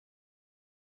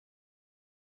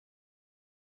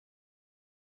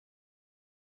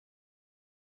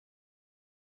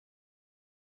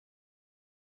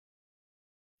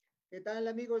¿Qué tal,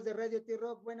 amigos de Radio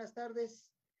T-Rock? Buenas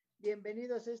tardes.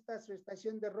 Bienvenidos a esta su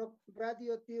estación de rock,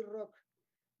 Radio T-Rock,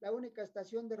 la única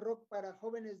estación de rock para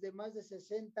jóvenes de más de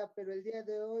 60, pero el día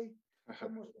de hoy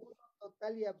somos uno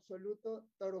total y absoluto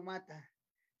Toromata.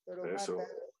 Eso.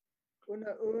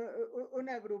 Toromata,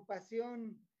 una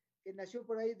agrupación que nació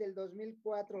por ahí del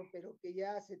 2004, pero que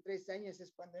ya hace 3 años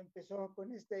es cuando empezó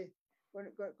con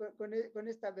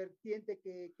esta vertiente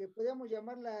que podríamos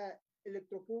llamarla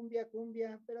electrocumbia,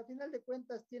 cumbia, pero a final de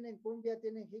cuentas tienen cumbia,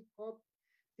 tienen hip hop,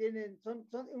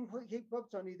 son un hip hop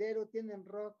sonidero, tienen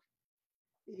rock,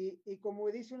 y como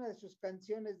dice una de sus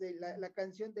canciones, de la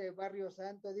canción de Barrio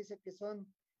Santo, dice que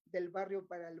son del barrio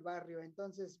para el barrio.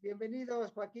 Entonces,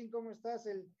 bienvenidos, Joaquín, ¿cómo estás?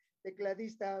 El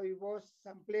tecladista y voz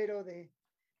samplero de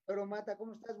Toromata,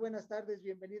 ¿cómo estás? Buenas tardes,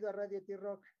 bienvenido a Radio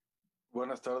T-Rock.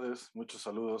 Buenas tardes, muchos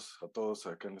saludos a todos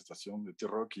acá en la estación de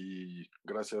T-Rock y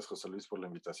gracias, José Luis, por la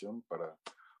invitación para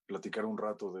platicar un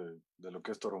rato de lo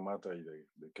que es Toromata y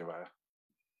de qué va.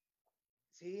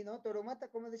 Sí, ¿no? Toromata,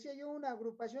 como decía yo, una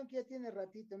agrupación que ya tiene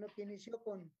ratito, ¿no? Que inició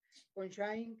con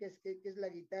Shine, que es la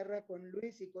guitarra, con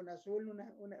Luis y con Azul,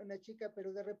 una chica,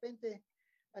 pero de repente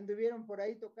anduvieron por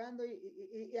ahí tocando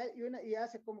y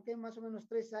hace como que más o menos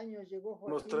 3 años llegó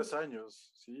Joaquín. Unos 3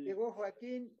 años, sí. Llegó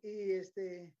Joaquín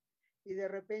y de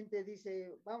repente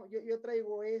dice, vamos, yo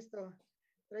traigo esto,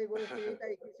 y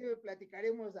inclusive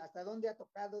platicaremos hasta dónde ha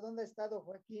tocado, dónde ha estado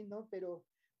Joaquín, ¿no? Pero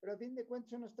a fin de cuentas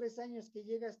son unos 3 años que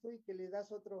llegas tú y que le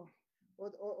das otra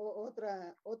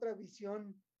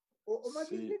visión, o más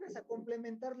bien llegas a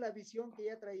complementar la visión que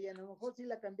ya traían. A lo mejor sí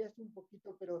la cambiaste un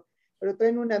poquito, pero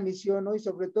traen una misión, ¿no? Y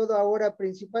sobre todo ahora,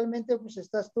 principalmente, pues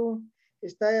estás tú,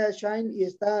 está Shine y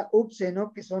está Upse,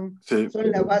 ¿no? Que son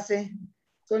la base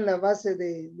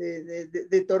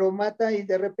de Toromata, y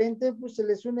de repente, pues se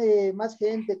les une más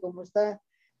gente, como está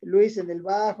Luis en el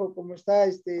bajo, como está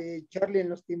Charlie en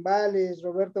los timbales,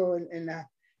 Roberto en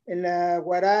la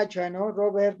guaracha, ¿no?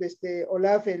 Robert,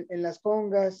 Olaf en las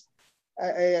congas,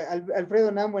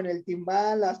 Alfredo Namo en el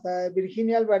timbal, hasta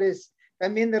Virginia Álvarez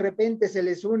también de repente se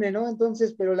les une, ¿no?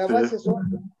 Entonces, pero la base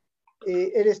son,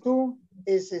 eres tú,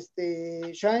 es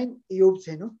Shine y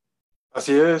Upse, ¿no?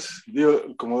 Así es, digo,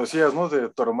 como decías, ¿no? De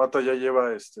Toromata ya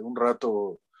lleva un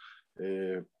rato,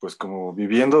 pues como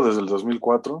viviendo desde el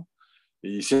 2004.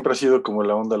 Y siempre ha sido como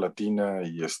la onda latina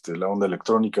y la onda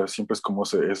electrónica, siempre es como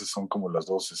esas son como las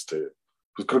dos,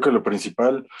 pues creo que lo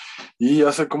principal. Y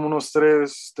hace como unos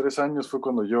tres años fue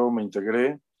cuando yo me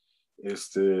integré,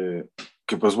 que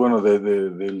pues bueno,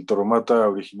 del Toromata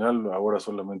original ahora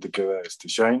solamente queda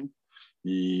Shine.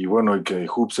 Y bueno, y que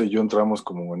Hupse y yo entramos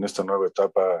como en esta nueva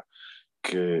etapa,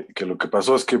 que lo que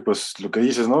pasó es que pues lo que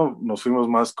dices, ¿no? Nos fuimos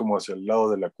más como hacia el lado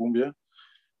de la cumbia.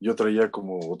 Yo traigo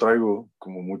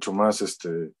como mucho más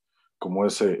como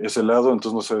ese lado,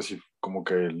 entonces no sé si como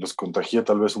que los contagié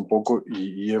tal vez un poco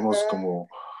y hemos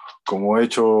como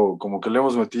hecho, como que le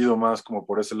hemos metido más como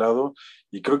por ese lado,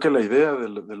 y creo que la idea de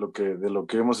lo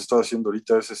que hemos estado haciendo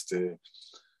ahorita es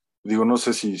digo, no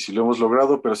sé si lo hemos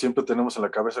logrado, pero siempre tenemos en la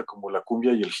cabeza como la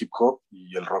cumbia y el hip hop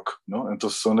y el rock, ¿no?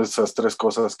 Entonces son esas tres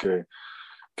cosas que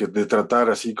de tratar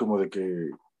así como de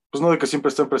que pues no de que siempre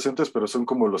estén presentes, pero son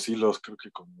como los hilos, creo que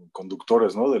como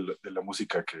conductores, ¿no? De la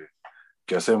música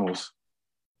que hacemos.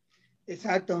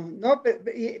 Exacto, no,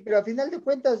 pero a final de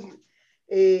cuentas,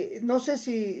 no sé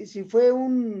si fue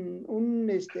 ¿cómo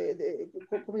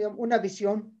se llama? Una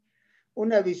visión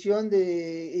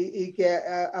y que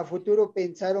a futuro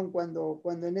pensaron cuando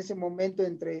en ese momento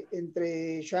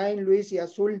entre Shine, Luis y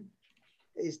Azul,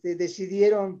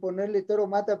 decidieron ponerle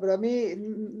Toromata, pero a mí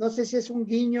no sé si es un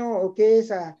guiño o qué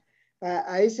es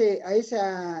 ¿qué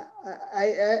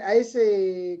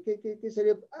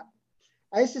sería?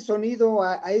 A ese sonido,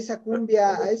 a esa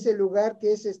cumbia, a ese lugar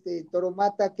que es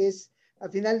Toromata, que es, a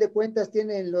final de cuentas,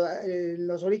 tiene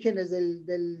los orígenes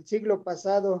del siglo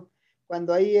pasado,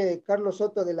 cuando ahí Carlos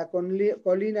Soto de la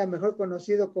Colina, mejor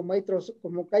conocido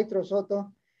como Caitro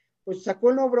Soto, pues sacó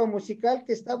una obra musical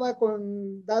que estaba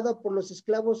dado por los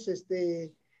esclavos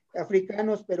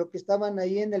africanos, pero que estaban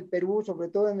ahí en el Perú, sobre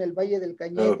todo en el Valle del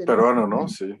Cañete, ¿no? Peruano, ¿no?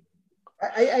 Sí.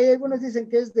 Hay algunos dicen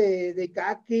que es de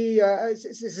Kaki,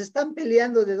 se están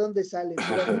peleando de dónde sale,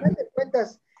 pero al final de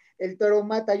cuentas, el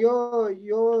Toromata, yo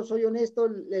soy honesto,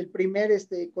 el primer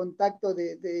contacto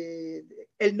de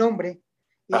el nombre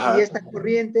y esta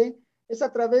corriente es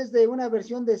a través de una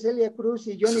versión de Celia Cruz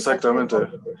y Johnny Exactamente.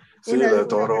 Pacheco. Sí, de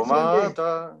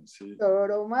Toromata. Sí.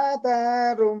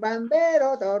 Toromata,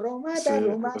 rumbandero, Toromata, sí,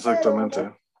 rumbandero.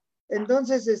 Exactamente.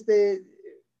 Entonces,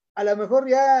 a lo mejor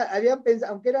ya habían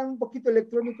pensado, aunque eran un poquito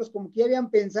electrónicos, como que ya habían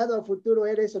pensado a futuro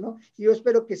era eso, ¿no? Y yo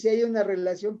espero que sí haya una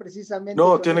relación precisamente.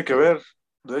 No, tiene que ver.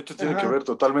 De hecho, tiene que Ajá, ver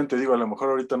totalmente, digo, a lo mejor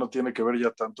ahorita no tiene que ver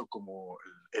ya tanto como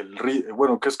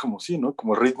bueno, que es como sí, ¿no?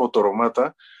 Como el ritmo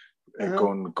toromata ajá.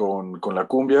 con la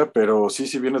cumbia, pero sí,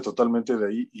 sí viene totalmente de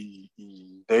ahí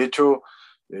y de hecho,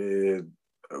 eh,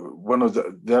 bueno,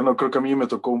 ya no creo que a mí me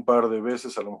tocó un par de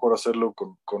veces a lo mejor hacerlo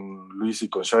con Luis y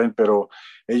con Shine, pero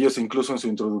ellos incluso en su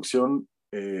introducción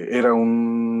era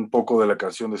un poco de la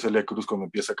canción de Celia Cruz cuando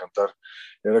empieza a cantar.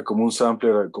 Era como un sample,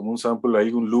 era como un sample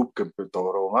ahí, un loop que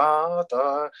toro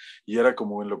mata, y era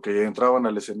como en lo que entraban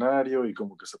al escenario y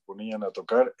como que se ponían a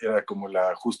tocar, era como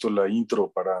justo la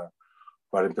intro para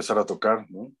empezar a tocar,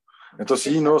 ¿no? Entonces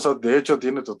sí, no, o sea, de hecho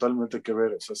tiene totalmente que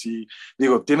ver, o sea, sí,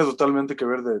 digo, tiene totalmente que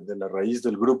ver de la raíz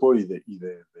del grupo de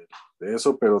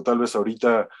eso, pero tal vez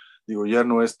ahorita, digo, ya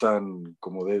no es tan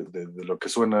como de lo que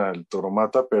suena el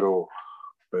Toromata, pero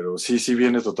sí, sí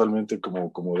viene totalmente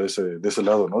como de ese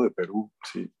lado, ¿no? De Perú,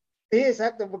 sí. Sí,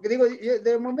 exacto, porque digo,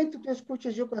 de momento tú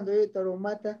escuchas yo cuando oye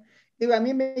Toromata, digo, a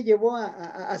mí me llevó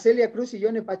a Celia Cruz y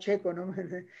Johnny Pacheco, ¿no?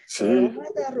 Sí,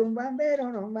 Toromata,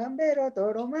 rumbambero,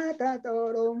 Toromata,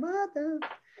 Toromata.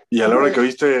 y a la No, hora que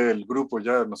viste el grupo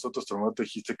ya, nosotros Toromata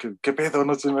dijiste, ¿qué pedo?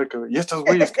 No sé, ¿y estos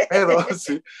güeyes qué pedo?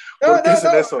 Sí, ¿por no, qué no,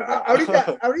 hacen no, eso?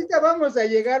 ahorita vamos a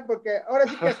llegar, porque ahora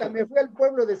sí que hasta me fui al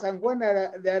pueblo de San Juan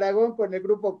de Aragón con el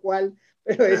grupo Cual,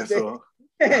 pero Eso.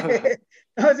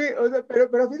 no, sí, o sea,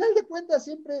 pero a final de cuentas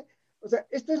siempre, o sea,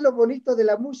 esto es lo bonito de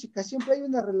la música, siempre hay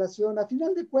una relación, a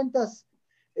final de cuentas,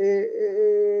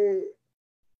 eh,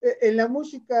 en la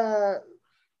música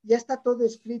ya está todo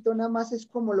escrito, nada más es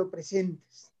como lo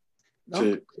presentes, ¿no?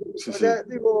 Sí, sí, O sí. sea,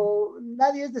 digo,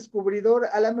 nadie es descubridor,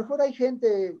 a lo mejor hay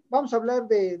gente, vamos a hablar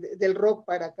del rock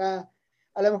para acá,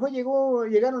 a lo mejor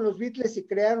llegaron los Beatles y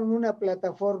crearon una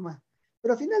plataforma,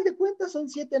 pero a final de cuentas son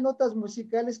 7 notas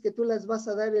musicales que tú las vas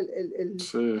a dar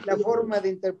Sí, la forma de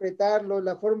interpretarlo,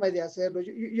 la forma de hacerlo.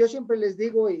 Yo siempre les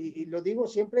digo, y lo digo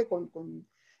siempre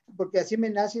porque así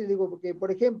me nace, y digo, porque por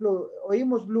ejemplo,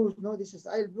 oímos blues, ¿no? Dices,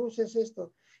 el blues es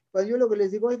esto. Cuando yo lo que les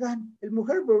digo, oigan, el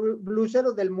mujer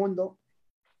bluesero del mundo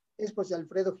es José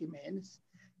Alfredo Jiménez.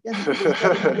 Que andan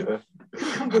buscando, que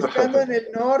andan buscando en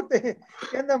el norte,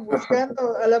 que andan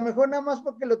buscando, a lo mejor nada más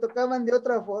porque lo tocaban de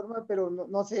otra forma, pero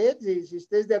no sé si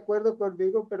estés de acuerdo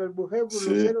conmigo, pero el mujer sí.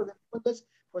 blusero del mundo es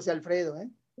José Alfredo, ¿eh?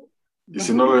 Y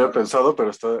si no lo Entonces, había pensado,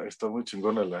 pero está muy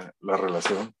chingona la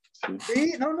relación. Sí.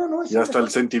 sí, no, es Y el hasta el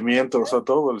mejor, sentimiento, o sea,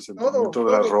 todo el todo, sentimiento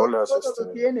de las todo, todo, rolas, todo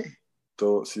lo tiene,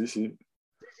 todo, sí, sí. sí,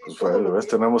 sí, Pues todo lo ¿ves?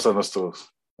 tiene. Tenemos a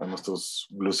nuestros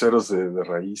bluseros de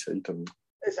raíz ahí también.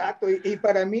 Exacto, y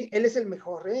para mí él es el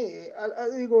mejor, ¿eh?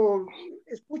 Digo,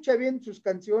 escucha bien sus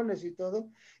canciones y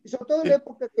todo, y sobre todo en la Y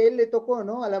época que él le tocó,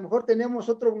 ¿no? A lo mejor tenemos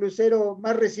otro blusero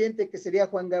más reciente que sería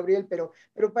Juan Gabriel, pero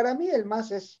para mí el más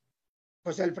es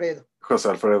José Alfredo. José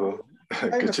Alfredo, Hay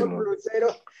qué mejor chingón. blusero,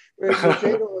 el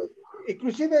blusero.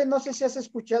 Inclusive, no sé si has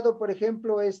escuchado, por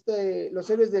ejemplo, Los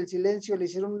Héroes del Silencio le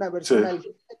hicieron una Sí. versión al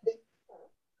jinete,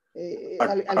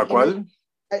 al A jinete, cuál?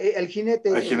 al Al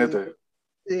jinete, jinete.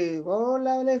 llegó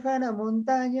la lejana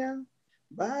montaña,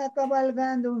 va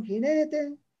cabalgando un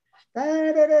jinete.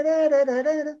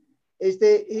 Tarararararara.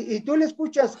 Y tú le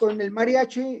escuchas con el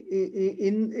mariachi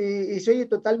y se oye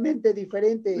totalmente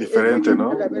diferente. Es muy Diferente, digna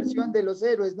 ¿no? la versión de los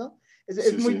héroes, ¿no? Es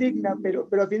Sí, muy sí. digna, pero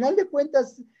a final de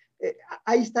cuentas,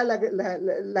 ahí está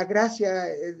la gracia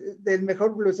del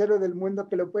mejor blusero del mundo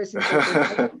que lo puedes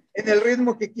interpretar en el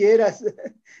ritmo que quieras.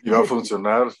 Y va a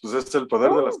funcionar. Pues este es el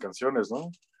poder de las No, canciones, ¿no?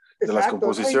 De las exacto, ¿no?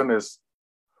 composiciones.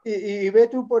 Y ve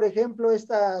tú, por ejemplo,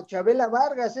 esta Chabela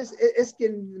Vargas es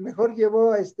quien mejor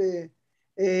llevó a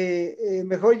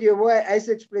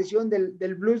esa expresión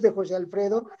del blues de José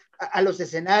Alfredo a los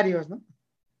escenarios, ¿no?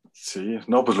 Sí,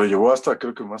 no, pues lo llevó hasta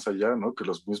creo que más allá, ¿no? Que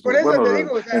los Por mismos, eso bueno, te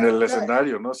digo, o en sea, el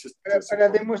escenario, ¿no? Sí, para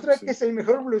demostrar que sí, es el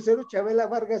mejor blusero, Chabela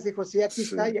Vargas dijo, sí, aquí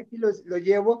sí, está y aquí lo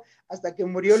llevo, hasta que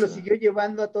murió, lo sí, siguió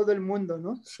llevando a todo el mundo,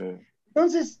 ¿no? sí,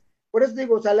 Entonces, por eso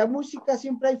digo, o sea, la música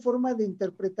siempre hay forma de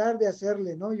interpretar, de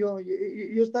hacerle, ¿no? Yo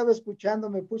estaba escuchando,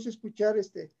 me puse a escuchar,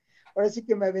 ahora sí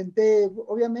que me aventé,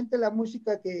 obviamente la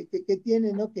música que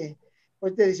tiene, ¿no? Que,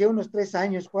 pues te decía, unos 3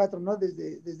 años, 4, ¿no?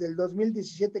 Desde el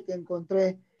 2017 que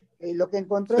encontré, lo que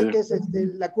encontré que es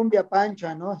la cumbia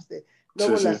pancha, ¿no? sí,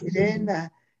 Luego sí, La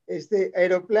Sirena,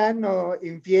 Aeroplano,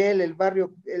 Infiel, el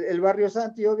barrio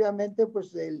Santo y obviamente,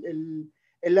 pues el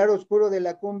lado oscuro de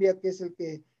la cumbia, que es el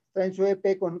que traen su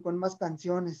EP con más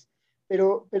canciones.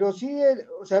 Pero sí,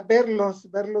 o sea, verlos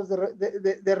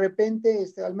de repente,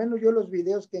 al menos yo los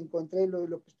videos que encontré,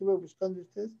 lo que estuve buscando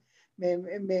ustedes,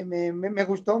 me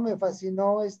gustó, me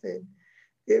fascinó,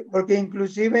 porque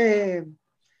inclusive,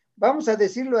 vamos a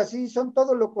decirlo así, son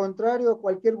todo lo contrario a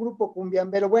cualquier grupo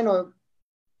cumbiambero. Bueno,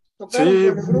 tocaron sí,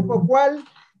 con el grupo cual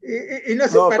y no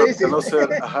se No, pero que parecen. no sean,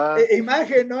 ajá,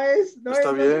 Imagen está no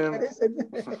se bien. parecen.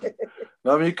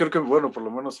 No, a mí creo que, bueno, por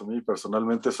lo menos a mí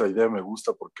personalmente esa idea me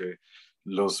gusta porque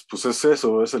pues es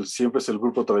eso, siempre es el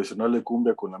grupo tradicional de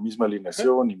cumbia con la misma Ajá.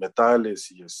 alineación y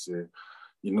metales y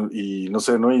no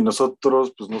sé, ¿no? Y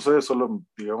nosotros, pues no sé, solo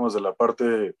digamos de la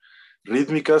parte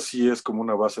rítmica sí es como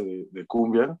una base de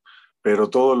cumbia, pero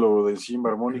todo lo de encima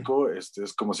armónico, es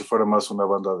como si fuera más una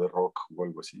banda de rock o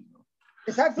algo así, ¿no?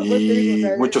 Exacto, pues te digo, o Y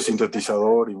sea, mucho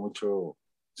sintetizador y mucho,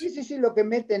 sí, sí, sí, sí, lo que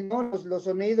meten, ¿no? Los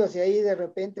sonidos y ahí de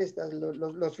repente estás,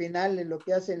 los finales, lo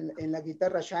que hacen en la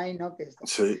guitarra Shine, ¿no? Que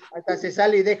sí. hasta se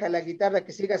sale y deja la guitarra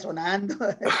que siga sonando.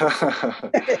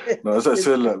 No, esa es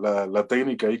Este, la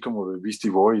técnica ahí como de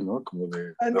Beastie Boy, ¿no? Como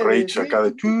de ándale, Rage sí, acá de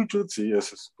sí, sí. chu, chu, sí,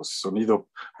 ese es pues, sonido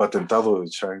patentado de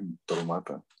Shine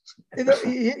Tormata.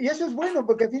 Sí. Y eso es bueno,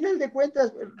 porque al final de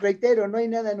cuentas, reitero, no hay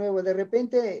nada nuevo. De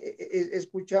repente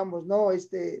escuchamos, ¿no?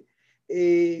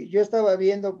 Yo estaba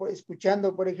viendo,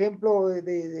 escuchando, por ejemplo,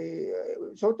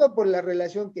 sobre todo por la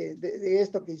relación de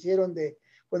esto que hicieron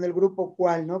con el grupo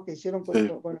Cual, ¿no? Que hicieron Sí,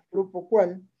 con el grupo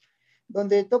Cual,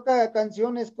 donde toca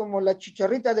canciones como La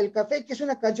Chicharrita del Café, que es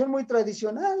una canción muy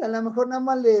tradicional, a lo mejor nada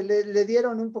más le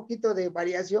dieron un poquito de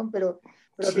variación, pero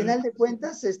al sí, final de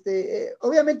cuentas,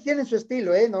 obviamente tienen su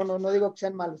estilo, ¿eh? No digo que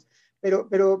sean malos, pero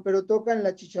tocan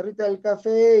La Chicharrita del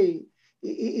Café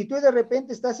y tú de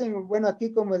repente estás bueno,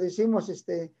 aquí como decimos,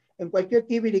 en cualquier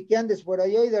tibiri que andes por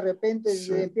allá y de repente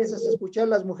sí, empiezas a escuchar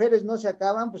Las Mujeres No Se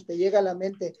Acaban, pues te llega a la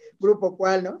mente Grupo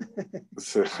Cual, ¿no?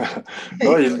 sí.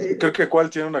 No, y creo que Cual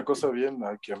tiene una cosa bien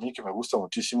que a mí que me gusta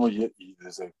muchísimo y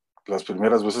desde las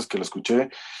primeras veces que lo escuché,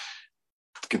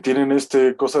 que tienen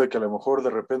cosa de que a lo mejor de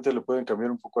repente le pueden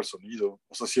cambiar un poco al sonido.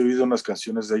 O sea, sí he oído unas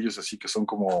canciones de ellos así que son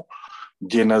como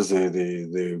llenas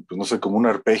pues no sé, como un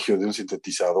arpegio de un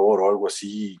sintetizador o algo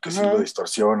así, que sí lo Ajá.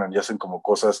 distorsionan y hacen como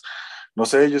cosas, no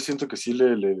sé, yo siento que sí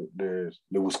le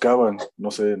buscaban,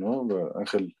 no sé, ¿no?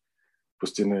 Ángel,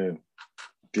 pues tiene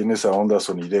esa onda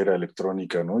sonidera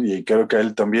electrónica, ¿no? Y creo que a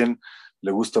él también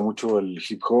le gusta mucho el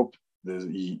hip hop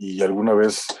y alguna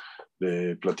vez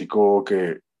le platicó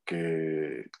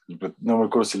no me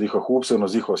acuerdo si le dijo a Hoops o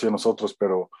nos dijo así a nosotros,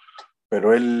 pero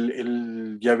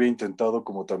él ya había intentado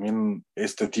como también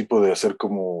este tipo de hacer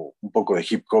como un poco de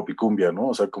hip hop y cumbia, ¿no?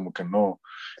 O sea, como que no,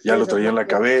 Sí, ya lo esa traía en la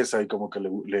fusión. cabeza y como que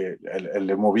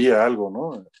le movía algo,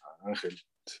 ¿no? A Ángel,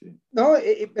 sí. No,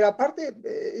 pero aparte,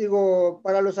 digo,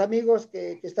 para los amigos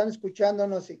que están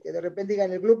escuchándonos y que de repente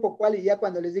digan el grupo cuál, y ya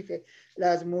cuando les dije,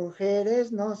 las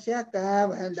mujeres no se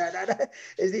acaban,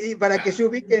 y para que se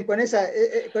ubiquen con esa La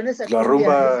cumbia, no se rumba,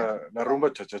 la acaba.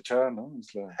 rumba cha-cha-cha, ¿no?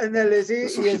 Ándale, sí,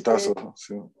 Es su hitazo, ¿no?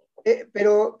 Sí,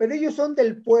 pero ellos son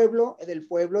del pueblo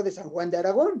de San Juan de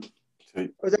Aragón.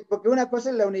 sí, O sea, porque una cosa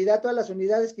es la unidad, todas las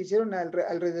unidades que hicieron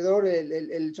alrededor,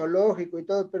 el zoológico y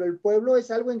todo, pero el pueblo es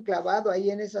algo enclavado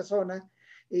ahí en esa zona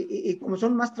y como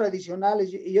son más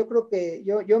tradicionales, y yo creo que,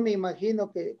 yo me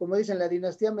imagino que, como dicen, la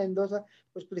dinastía Mendoza,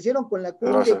 pues crecieron con la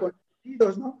cumbia y Pedraza, con los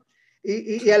tiros, ¿no?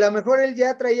 Y sí, a lo mejor él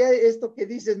ya traía esto que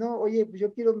dices, ¿no? Oye, pues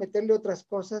yo quiero meterle otras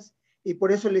cosas y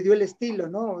por eso le dio el estilo,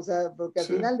 ¿no? O sea, porque al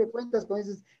sí, final de cuentas, como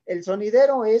dices, el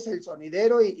sonidero es el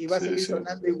sonidero y va a sí, seguir sí,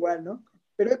 sonando igual, ¿no?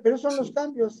 Pero son los sí.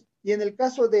 cambios. Y en el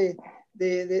caso de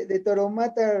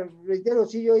Toromata, reitero,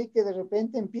 sí, yo oí que de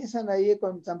repente empiezan ahí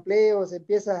con sampleos,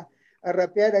 empieza a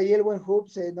rapear ahí el buen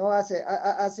Hoops, ¿no?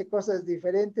 Hace cosas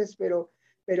diferentes, pero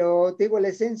te digo la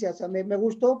esencia, o sea, me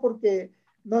gustó porque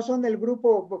no son el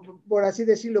grupo, por así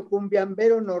decirlo,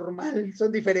 cumbiambero normal,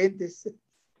 son diferentes.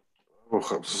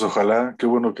 Pues ojalá, qué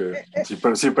bueno que si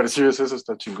percibes eso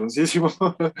está chingoncísimo.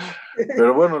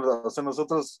 Pero bueno, o sea,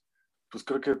 nosotros, pues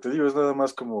creo que te digo, es nada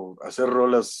más como hacer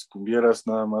rolas cumbieras,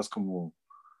 nada más como,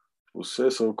 pues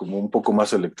eso, como un poco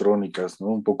más electrónicas, ¿no?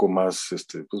 Un poco más,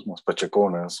 pues más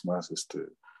pacheconas, más,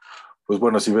 pues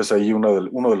bueno, si ves ahí uno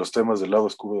de los temas del lado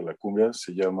oscuro de la cumbia,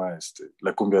 se llama,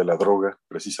 la cumbia de la droga,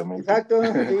 precisamente. Exacto, sí,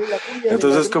 la cumbia de la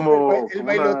Entonces es droga, el como una,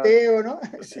 bailoteo, ¿no?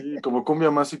 sí, como cumbia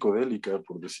más psicodélica,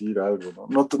 por decir algo,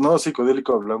 ¿no? No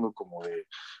psicodélico hablando como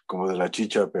de la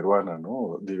chicha peruana,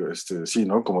 ¿no? Digo, sí,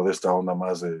 ¿no? Como de esta onda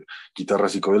más de guitarra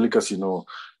psicodélica, sino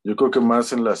yo creo que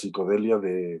más en la psicodelia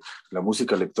de la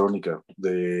música electrónica,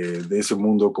 de ese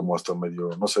mundo como hasta medio,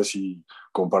 no sé si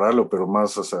compararlo, pero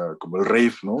más, o sea, como el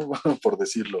rave, ¿no? Por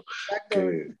decirlo, Exacto.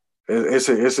 que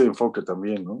ese enfoque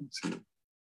también, ¿no? Sí,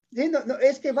 Sí, no,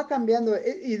 es que va cambiando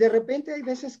y de repente hay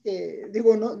veces que,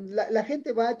 digo, no, la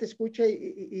gente va, te escucha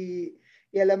y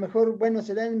a lo mejor, bueno,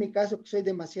 será en mi caso que soy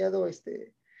demasiado,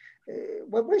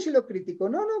 bueno, voy a decirlo crítico,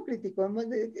 no crítico,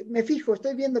 me fijo,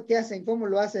 estoy viendo qué hacen, cómo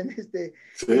lo hacen,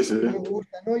 sí, sí, y me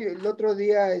gusta, ¿no? El otro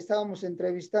día estábamos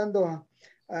entrevistando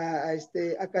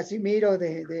a Casimiro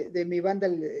de mi banda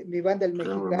el El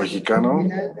mexicano.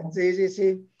 mexicano. Sí, sí,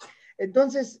 sí.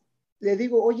 Entonces le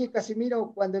digo, oye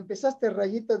Casimiro, cuando empezaste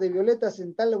Rayito de Violetas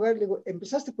en tal lugar, le digo,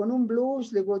 empezaste con un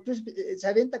blues, le digo, tú se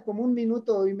avienta como 1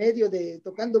 minuto y medio de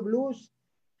tocando blues.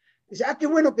 Dice, qué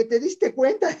bueno que te diste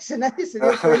cuenta. Dice, nadie se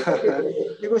dio cuenta.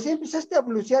 Digo, sí, empezaste a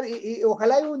blusear y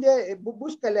ojalá un día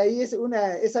búscale ahí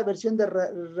esa versión de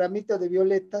Ramito de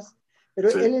Violetas, pero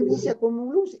Sí, él inicia como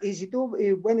blues y si tú,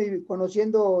 bueno, y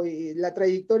conociendo la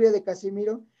trayectoria de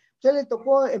Casimiro, pues él le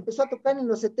tocó, empezó a tocar en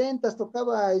los 70s,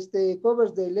 tocaba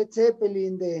covers de Led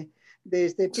Zeppelin, de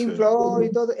sí. Pink Floyd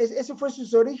y todo, eso fue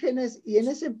sus orígenes y en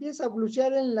ese empieza a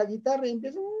blusear en la guitarra y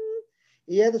empieza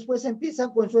y ya después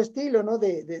empiezan con su estilo, ¿no?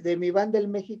 De mi banda el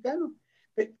mexicano.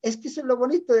 Es que eso es lo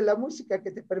bonito de la música,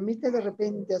 que te permite de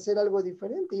repente hacer algo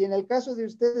diferente. Y en el caso de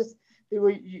ustedes, digo,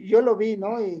 yo lo vi,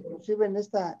 ¿no? Inclusive en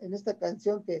esta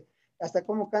canción que hasta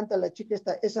cómo canta la chica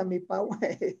esa mi Pau,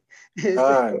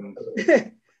 Ah,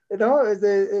 ¿no? Pues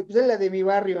es la de mi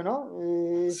barrio, ¿no?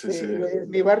 sí, sí,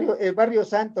 Mi barrio, el barrio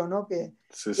santo, ¿no?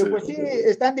 sí, Que sí. pues sí,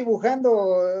 están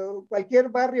dibujando cualquier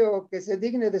barrio que se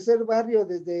digne de ser barrio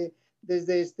desde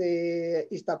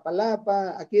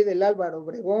Iztapalapa, aquí del Álvaro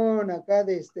Obregón, acá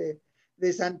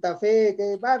de Santa Fe,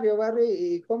 que barrio,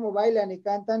 y cómo bailan y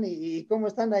cantan y cómo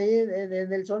están ahí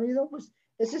en el sonido, pues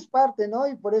esa es parte, ¿no?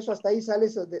 Y por eso hasta ahí sale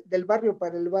eso del barrio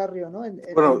para el barrio, ¿no?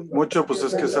 Bueno, mucho pues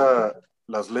es que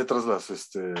las letras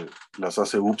las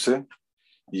hace UPSE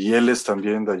y él es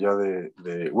también de allá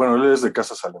bueno, él es de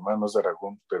Casas Alemán, no es de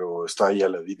Aragón, pero está ahí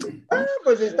al ladito, ¿no?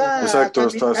 Pues está Exacto,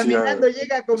 está así, caminando,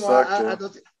 llega como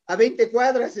exacto. a 20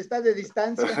 cuadras, está de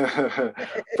distancia.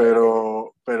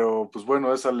 Pero pues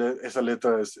bueno, esa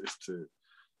letra es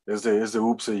de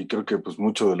UPSE y creo que pues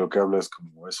mucho de lo que habla es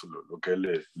como eso, lo que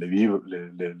él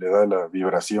le da la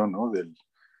vibración, ¿no?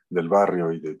 Del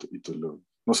barrio y todo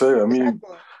no sé, a mí Exacto.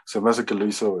 se me hace que lo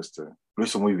hizo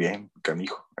muy bien,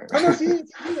 canijo. No, no, sí, sí,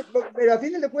 sí, pero a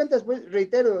fin de cuentas, pues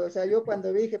reitero, o sea, yo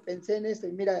cuando dije, pensé en esto,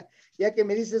 y mira, ya que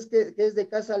me dices que es de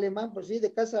Casa Alemán, pues sí,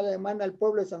 de Casa Alemán al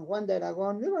pueblo de San Juan de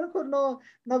Aragón, digo, a lo mejor no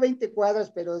 20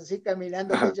 cuadras, pero sí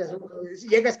caminando, si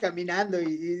llegas caminando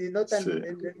y no Sí. tan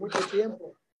en mucho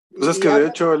tiempo, Pues es y que de habla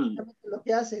hecho de lo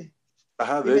que hace.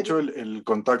 ajá, de Dime, hecho dime. el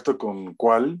contacto con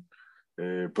Cual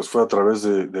pues fue a través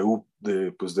de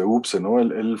UPSE, ¿no?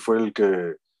 Él fue el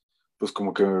que pues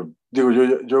como que, digo,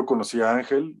 yo conocí a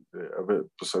Ángel,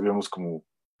 pues habíamos como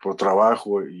por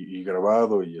trabajo y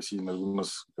grabado y así en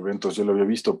algunos eventos yo lo había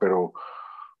visto, pero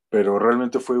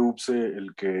realmente fue UPSE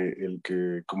el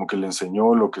que como que le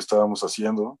enseñó lo que estábamos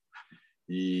haciendo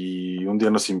y un día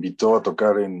nos invitó a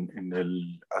tocar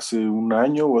hace un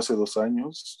año o hace 2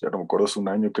 años, ya no me acuerdo, hace un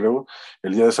año creo,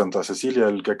 el día de Santa Cecilia,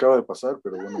 el que acaba de pasar,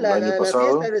 pero bueno, el año La fiesta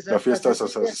pasado, de la Santa fiesta de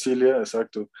Santa Cecilia. Cecilia,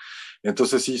 exacto.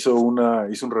 Entonces hizo un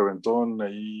reventón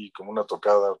ahí, como una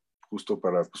tocada justo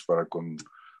para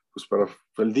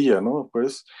el día, ¿no?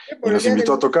 Pues, Sí, y por el nos Día del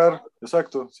invitó a Músico. tocar,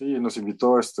 exacto, sí, nos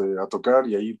invitó a tocar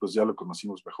y ahí pues ya lo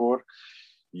conocimos mejor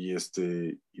y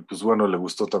pues bueno, le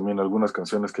gustó también algunas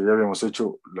canciones que ya habíamos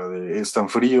hecho, la de Es tan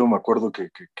frío, me acuerdo que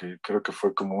creo que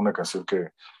fue como una canción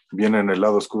que viene en el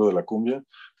lado oscuro de la cumbia,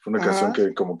 fue una canción Ajá.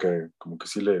 que como que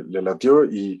sí le latió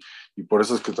y por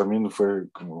eso es que también fue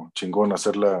como chingón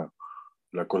hacer la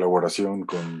colaboración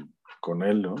con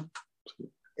él, ¿no? Sí,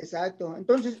 Exacto.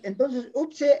 Entonces,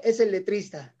 Upse es el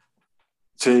letrista.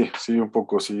 sí, sí, un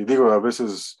poco, sí. Digo, a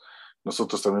veces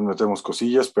nosotros también metemos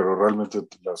cosillas, pero realmente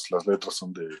las letras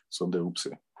son de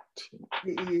UPSE. Sí.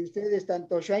 Y ustedes,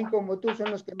 tanto Shine como tú, son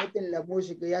los que meten la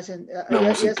música La y hacen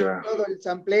música, todo el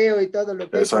sampleo y todo lo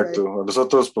que hay por ahí. exacto.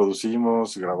 Nosotros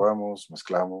producimos, grabamos,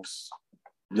 mezclamos.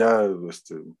 Ya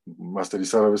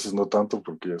masterizar a veces no tanto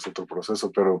porque es otro proceso,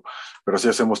 pero sí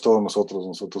hacemos todo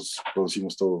nosotros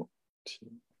producimos todo. Sí,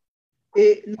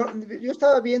 Yo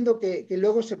estaba viendo que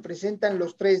luego se presentan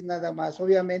los tres nada más.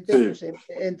 Obviamente, sí, pues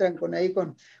entran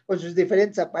con sus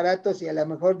diferentes aparatos y a lo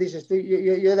mejor dices tú,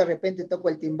 yo de repente toco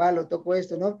el timbal o toco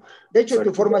esto, ¿no? De hecho, tu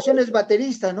exacto. formación es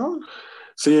baterista, ¿no?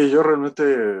 Sí, yo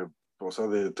realmente, o sea,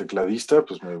 de tecladista,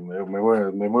 pues me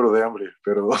muero de hambre,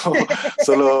 pero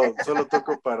solo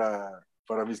toco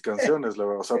para mis canciones,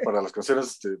 o sea, para las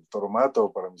canciones de Toromato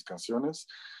o para mis canciones,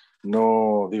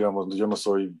 no, digamos,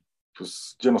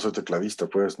 pues, yo no soy tecladista,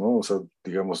 pues, ¿no? O sea,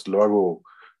 digamos,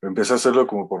 empecé a hacerlo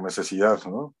como por necesidad,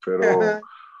 ¿no?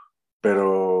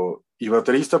 Y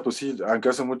baterista, pues sí, aunque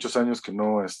hace muchos años que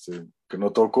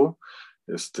no toco,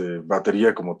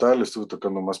 batería como tal, estuve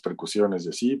tocando más percusiones y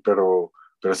así, pero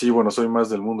sí, bueno, soy más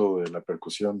del mundo de la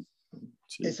percusión,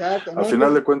 sí. Exacto, Al ¿no? final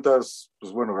Entonces, de cuentas,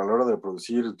 pues bueno, a la hora de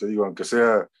producir, te digo, aunque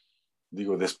sea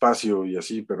digo, despacio y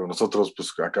así, pero nosotros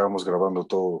pues acabamos grabando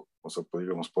todo, o sea, pues,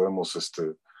 digamos,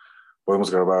 podemos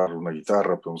grabar una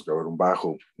guitarra, podemos grabar un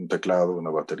bajo, un teclado, una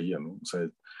batería, ¿no? O sea,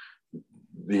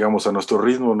 digamos, a nuestro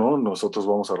ritmo, ¿no? Nosotros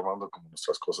vamos armando como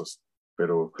nuestras cosas.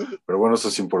 Pero, Y- pero bueno, eso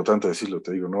es importante decirlo,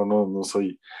 te digo, no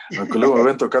soy, aunque luego me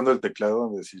ven tocando el teclado,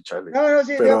 me decir, chale, No, no,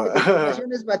 sí, veo pero que tu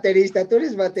formación es baterista, tú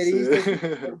eres sí, baterista, esa es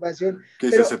tu formación, que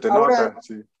dice, pero se te ahora, nota,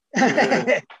 sí.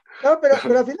 no, pero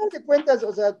a final de cuentas,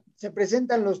 o sea, se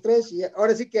presentan los tres y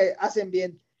ahora sí que hacen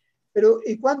bien. Pero,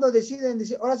 ¿y cuando deciden?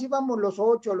 Dice, ahora sí vamos los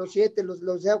ocho, los siete,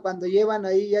 ya cuando llevan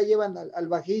ahí, ya llevan al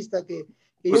bajista, que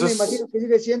Pues yo me imagino es, que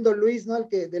sigue siendo Luis, ¿no? El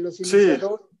que de los sí,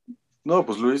 iniciadores. no,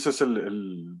 pues Luis es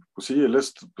pues sí, él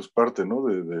es pues parte, ¿no?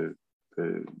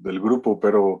 Del grupo,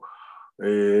 pero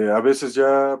a veces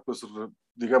ya, pues,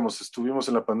 digamos, estuvimos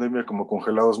en la pandemia como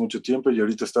congelados mucho tiempo y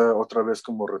ahorita está otra vez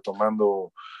como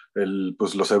retomando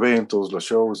pues, los eventos, los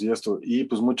shows y esto. Y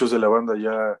pues muchos de la banda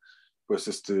ya,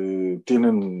 pues,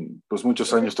 tienen pues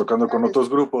muchos años tocando con otros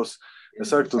grupos. Tienen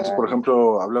sus Exacto. Entonces, por años.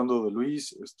 ejemplo, hablando de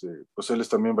Luis, pues él es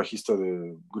también bajista de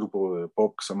un grupo de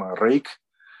pop que se llama Rake.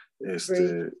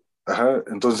 Break. Ajá,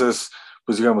 entonces,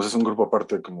 pues digamos, es un grupo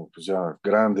aparte como pues ya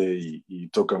grande y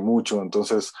toca mucho,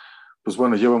 entonces, pues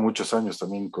bueno, lleva muchos años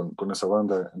también con esa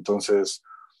banda, entonces,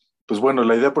 pues bueno,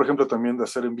 la idea, por ejemplo, también de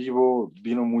hacer en vivo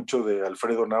vino mucho de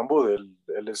Alfredo Nambo, él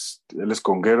es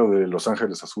conguero de Los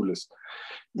Ángeles Azules,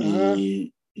 Ajá.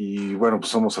 y bueno,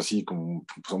 pues somos así, como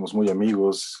somos muy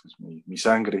amigos, es mi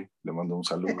sangre, le mando un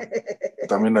saludo.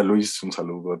 También a Luis un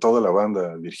saludo, a toda la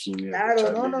banda, a Virginia, y a Claro, no,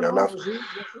 Charlie, no, y a no, Olaf. pues sí, yo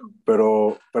sé.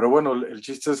 Pero bueno, el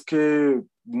chiste es que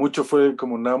mucho fue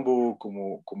como Nambo,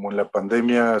 como en la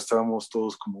pandemia estábamos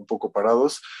todos como un poco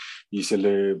parados y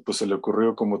pues se le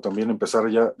ocurrió como también empezar,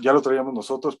 ya lo traíamos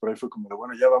nosotros, pero ahí fue como de,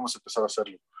 bueno, ya vamos a empezar a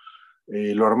hacerlo.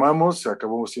 Lo armamos,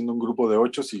 acabó siendo un grupo de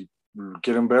 8, si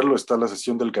quieren verlo, está la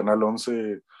sesión del Canal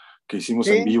 11 que hicimos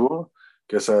en Sí, vivo,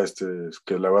 que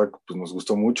que la verdad pues, nos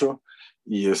gustó mucho,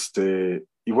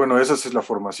 y bueno, esa es la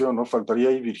formación, ¿no? Faltaría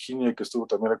ahí Virginia, que estuvo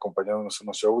también acompañándonos en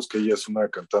unos shows, que ella es una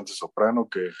cantante soprano,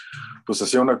 que pues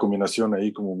hacía una combinación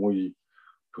ahí como muy,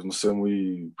 pues no sé,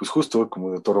 muy, pues justo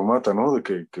como de Toromata, ¿no? De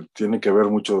que tiene que ver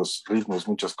muchos ritmos,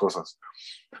 muchas cosas.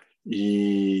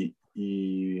 Y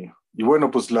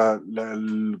bueno, pues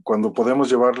cuando podemos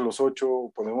llevar los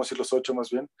 8, podemos ir los 8 más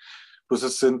bien, pues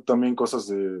hacen también cosas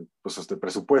de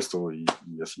presupuesto y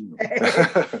así, ¿no?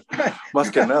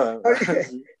 Más que nada.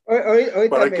 Sí. Ahorita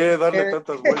 ¿Para qué darle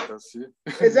tantas vueltas? Sí.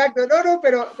 exacto, no, no,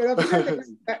 pero a final de cuentas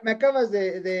me acabas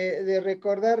de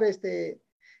recordar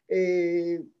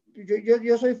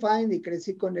yo soy fan y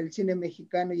crecí con el cine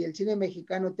mexicano y el cine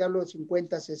mexicano te hablo de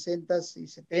 50, 60 y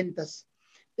 70,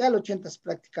 ya el 80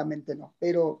 prácticamente no,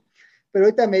 pero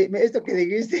ahorita esto que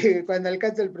dijiste cuando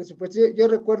alcanza el presupuesto, yo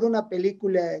recuerdo una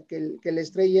película que la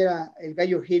estrella era el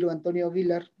Gallo Giro, Antonio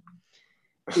Aguilar,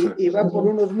 y va por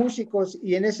unos músicos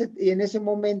y en ese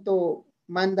momento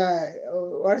manda,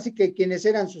 ahora sí que quienes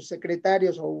eran sus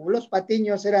secretarios o los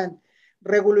patiños eran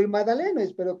Régulo y Madaleno,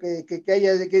 espero que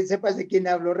sepas de quién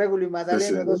hablo, Régulo y Sí, sí.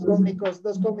 Madaleno,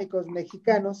 dos cómicos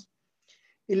mexicanos,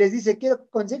 y les dice, quiero,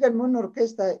 consíganme una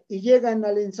orquesta, y llegan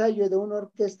al ensayo de una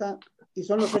orquesta, y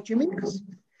son los Ochimilcas,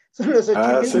 son los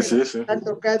Ah, sí, Ochimilcas sí, que sí. están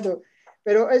tocando,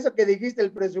 pero eso que dijiste,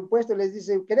 el presupuesto, les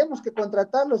dice, queremos que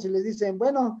contratarlos, y les dicen,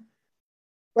 bueno,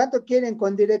 ¿cuánto quieren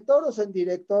con director o sin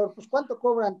director? Pues ¿cuánto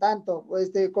cobran tanto?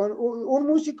 Con un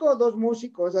músico o dos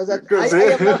músicos, o sea, Sí.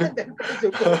 ahí hablaban del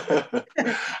presupuesto.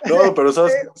 No, pero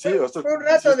sabes, sí, Fue un sí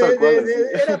rato es tal cual, así.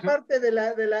 era parte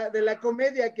de la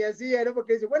comedia que hacía, ¿no?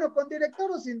 Porque dice, bueno, ¿con director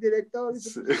o sin director? Dice,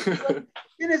 Sí. pues sí, igual,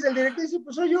 ¿quién es el director? Dice,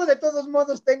 pues soy yo, de todos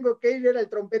modos tengo que ir, era el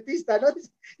trompetista, ¿no?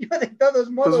 Dice, yo de todos Pues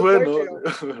modos voy, bueno,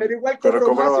 pero igual pero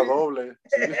cobro más. cobraba doble,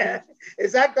 sí.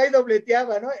 Exacto, ahí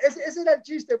dobleteaba, ¿no? Ese era el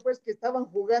chiste, pues, que estaban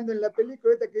jugando en la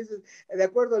película, ahorita que dices, de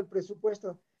acuerdo al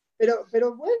presupuesto.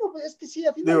 Pero bueno, pues es que sí,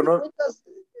 a final Digo, de no, cuentas,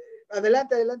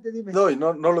 adelante, adelante, dime. no, y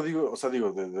no lo digo, o sea,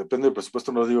 digo, depende del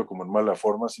presupuesto, no lo digo como en mala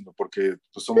forma, sino porque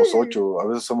pues, somos Sí, 8, a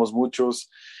veces somos muchos,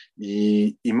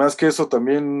 y más que eso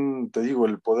también, te digo,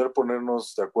 el poder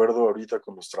ponernos de acuerdo ahorita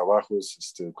con los trabajos,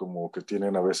 como que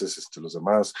tienen a veces los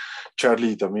demás.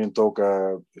 Charlie también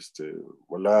toca,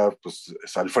 voilà, pues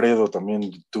Alfredo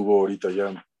también tuvo ahorita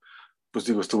ya, pues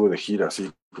digo, estuvo de gira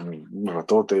así, como un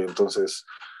ratote, entonces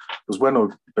pues bueno,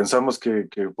 pensamos que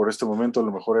por este momento a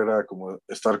lo mejor era como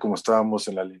estar como estábamos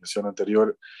en la alineación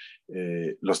anterior,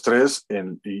 los tres,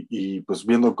 pues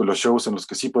viendo con los shows en los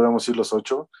que sí podemos ir los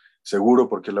 8, seguro,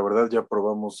 porque la verdad ya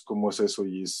probamos cómo es eso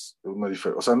y es una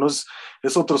diferencia, o sea,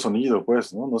 es otro sonido,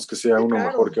 pues, ¿no? No es que sea sí, uno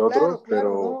mejor claro, que claro, otro,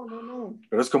 claro, no, no, no.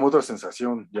 pero es como otra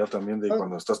sensación ya también de No,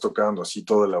 cuando estás tocando así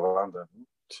toda la banda, ¿no?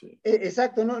 Sí.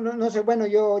 Exacto, no sé, bueno,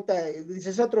 yo ahorita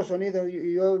dices otro sonido,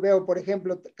 yo veo, por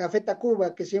ejemplo, Café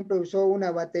Tacuba, que siempre usó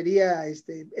una batería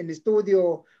en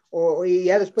estudio, y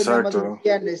ya después nada más Exacto.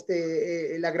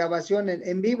 metían la grabación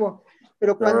en vivo,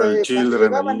 pero Estaba el cuando Children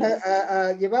llegaban,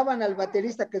 ahí. llevaban al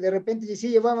baterista, que de repente sí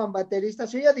llevaban baterista,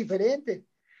 se oía diferente,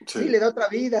 sí, Sí, le da otra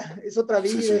sí, vida,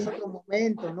 sí, es otro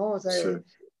momento, ¿no? O sea, sí.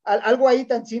 algo ahí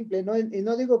tan simple, ¿no? Y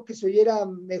no digo que se oyera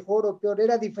mejor o peor,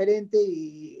 era diferente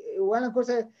y igual la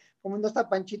cosa como no está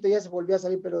Panchito, ya se volvió a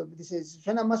salir, pero dice,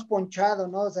 suena más ponchado,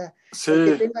 ¿no? O sea, Sí, el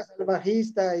que tengas al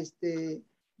bajista,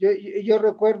 yo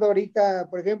recuerdo ahorita,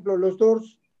 por ejemplo, los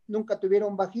Doors nunca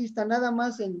tuvieron bajista, nada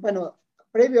más bueno,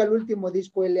 previo al último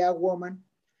disco, L.A. Woman,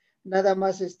 nada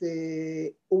más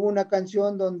hubo una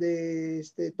canción donde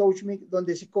Touch Me,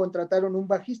 donde sí contrataron un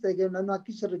bajista, dijeron, no,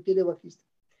 aquí se requiere bajista.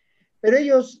 Pero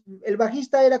ellos, el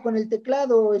bajista era con el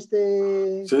teclado,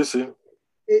 sí, sí,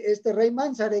 Ray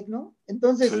Manzarek, ¿no?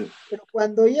 Entonces, sí, pero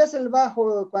cuando oías el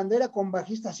bajo, cuando era con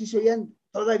bajista, sí se oían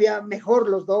todavía mejor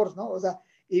los Doors, ¿no? O sea,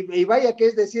 y vaya que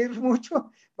es decir mucho,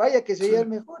 vaya que se sí. oían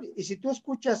mejor. Y si tú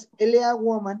escuchas L.A.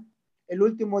 Woman, el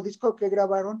último disco que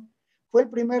grabaron, fue el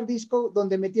primer disco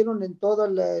donde metieron en toda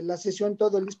la sesión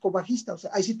todo el disco bajista, o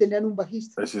sea, ahí sí tenían un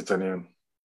bajista, Ahí sí tenían.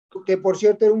 que por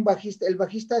cierto era un bajista, el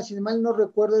bajista, si mal no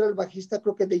recuerdo, era el bajista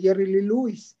creo que de Jerry Lee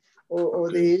Lewis, o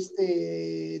Ok.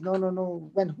 de no,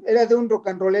 bueno, era de un rock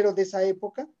and rollero de esa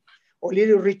época, o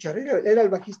Little Richard, era el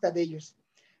bajista de ellos.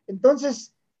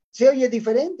 Entonces, se oye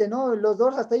diferente, ¿no? Los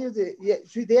dos, hasta ellos,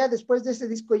 su idea después de ese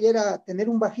disco ya era tener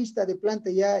un bajista de planta,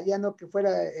 ya no que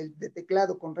fuera el de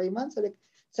teclado con Ray Manzarek.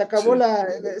 Sí.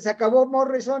 Se acabó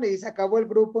Morrison y se acabó el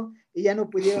grupo y ya no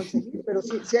pudieron seguir, pero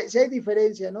sí hay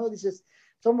diferencia, ¿no? Dices,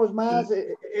 somos Sí. más,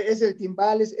 es el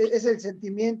timbal, es el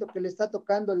sentimiento que le está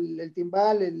tocando el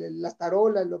timbal, las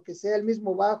tarolas, lo que sea, el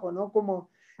mismo bajo, ¿no? Como,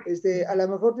 a lo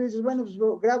mejor tú dices, bueno, pues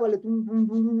grábale,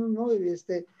 ¿no?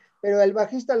 Pero el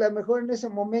bajista a lo mejor en ese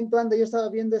momento anda, yo estaba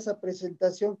viendo esa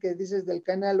presentación que dices del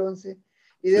Canal 11,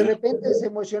 y de Sí. repente se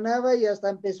emocionaba y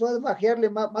hasta empezó a bajearle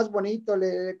más bonito,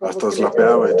 como Hasta que le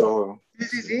slapeaba y todo.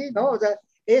 sí, ¿no? O sea,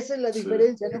 esa es la Sí,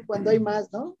 diferencia, ¿no? Cuando hay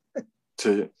más, ¿no?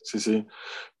 sí, sí, sí.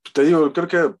 Te digo, creo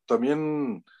que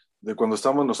también de cuando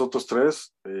estamos nosotros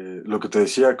tres, lo que te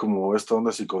decía, como esta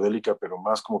onda psicodélica, pero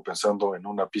más como pensando en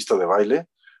una pista de baile,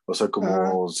 o sea, Ajá.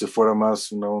 como si fuera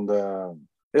más una onda,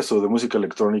 eso, de música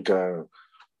electrónica,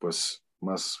 pues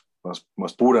más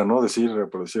pura, ¿no?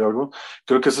 Por decir algo.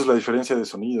 Creo que esa es la diferencia de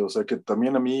sonido, o sea, que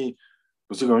también a mí,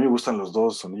 pues digo, a mí me gustan los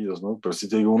dos sonidos, ¿no? Pero sí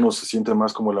te digo, uno se siente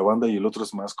más como la banda y el otro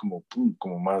es más como, pum,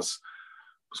 como más,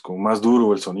 pues como más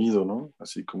duro el sonido, ¿no?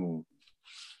 Así como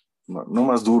no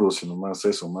más duro, sino más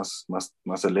eso,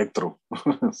 más electro.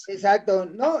 Sí. Exacto,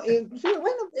 ¿no? Inclusive,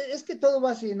 bueno, es que todo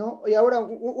va así, ¿no? Y ahora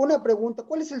una pregunta,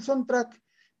 ¿cuál es el soundtrack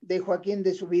de Joaquín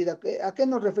de su vida? ¿A qué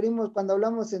nos referimos cuando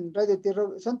hablamos en Radio Tierra?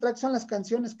 Soundtrack son las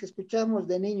canciones que escuchamos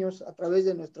de niños a través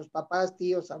de nuestros papás,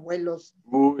 tíos, abuelos,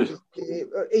 Uy,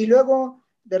 y luego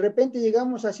de repente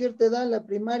llegamos a cierta edad en la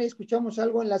primaria, escuchamos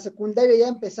algo en la secundaria, ya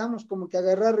empezamos como que a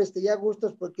agarrar ya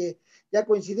gustos porque ya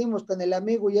coincidimos con el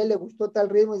amigo y ya le gustó tal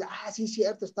ritmo, y, sí,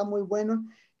 cierto, está muy bueno,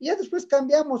 y ya después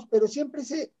cambiamos, pero siempre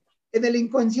en el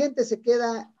inconsciente se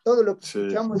queda todo lo que sí.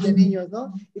 escuchamos de niños,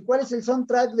 ¿no? ¿Y cuál es el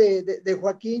soundtrack de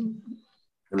Joaquín?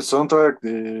 El soundtrack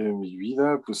de mi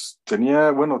vida, pues tenía,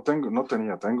 bueno,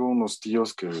 tengo unos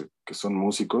tíos que son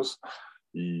músicos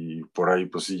y por ahí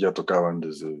pues sí ya tocaban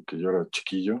desde que yo era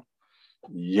chiquillo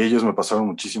y ellos me pasaron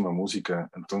muchísima música.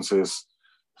 Entonces,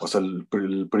 o sea, el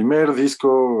primer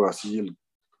disco, así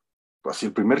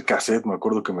el primer cassette, me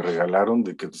acuerdo que me regalaron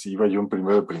de que si iba yo en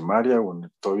primero de primaria o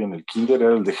todavía en el kinder,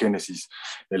 era el de Génesis.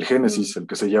 El Mm, Génesis, el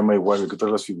que se llama igual, el que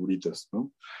trae las figuritas,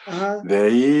 ¿no? ajá, De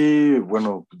ahí,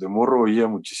 bueno, de morro oía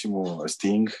muchísimo a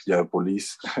Sting y a The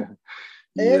Police.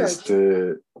 Y era, sí.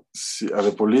 sí, a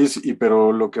The Police,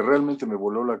 pero lo que realmente me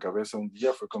voló la cabeza un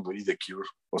día fue cuando oí The Cure.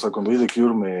 O sea, cuando oí The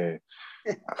Cure,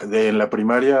 en la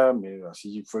primaria,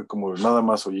 así fue como nada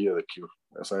más oía The Cure.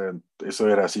 O sea, eso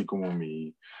era así como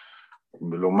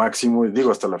lo máximo, y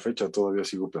digo, hasta la fecha todavía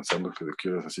sigo pensando que The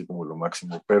Cure es así como lo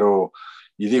máximo, pero,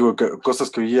 y digo, cosas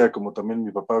que oía, como también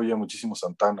mi papá oía muchísimo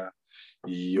Santana,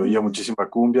 y oía Mm, muchísima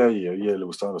cumbia, y le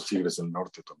gustaban los Tigres del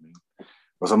Norte también.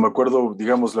 O sea, me acuerdo,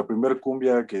 digamos, la primera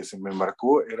cumbia que se me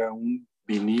marcó era un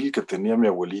vinil que tenía mi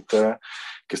abuelita,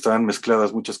 que estaban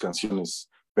mezcladas muchas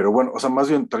canciones, pero bueno, o sea, más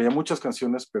bien traía muchas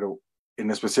canciones, pero en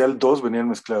especial dos venían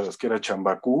mezcladas, que era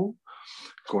Chambacú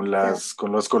ya. con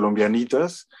las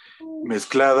colombianitas,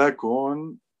 mezclada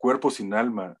con Cuerpo sin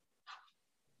Alma.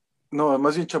 No,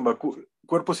 más bien Chambacú,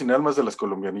 Cuerpo sin Almas de las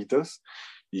colombianitas.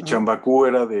 y Ajá. Chambacú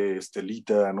era de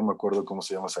Estelita, no me acuerdo cómo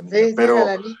se llama esa niña, Sí, sí, era pero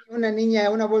la una niña,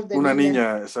 una voz de una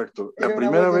niña. niña, exacto. La Era una voz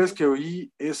primera de vez niña. que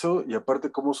oí eso, y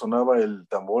aparte cómo sonaba el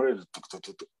tambor, el tuc, tuc,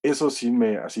 tuc, tuc, eso sí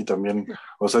así también,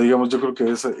 o sea, digamos, yo creo que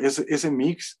ese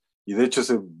mix, y de hecho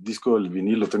ese disco del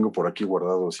vinil lo tengo por aquí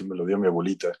guardado, sí me lo dio mi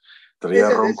abuelita, traía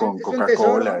Ese ron con es un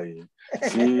tesoro. Coca-Cola, y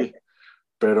sí,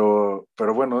 pero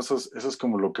bueno, eso es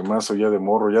como lo que más oía de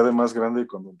morro, ya de más grande,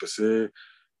 cuando empecé,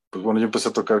 pues bueno, yo empecé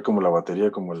a tocar como la batería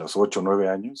como a los 8 o 9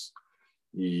 años,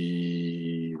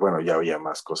 y bueno, ya había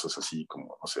más cosas así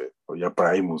como, no sé, oía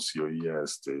Primus y oía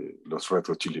los Red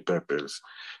Hot Chili Peppers.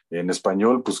 En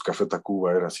español, pues Café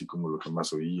Tacuba era así como lo que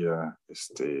más oía,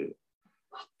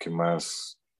 ¿qué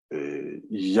más?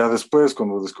 Y ya después,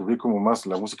 cuando descubrí como más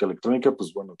la música electrónica,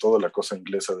 pues bueno, toda la cosa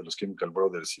inglesa de los Chemical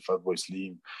Brothers y Fatboy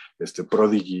Slim,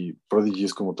 Prodigy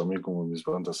es como también como mis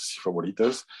bandas así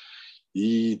favoritas.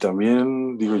 Y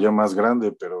también, digo, ya más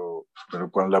grande, pero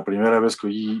cuando la primera vez que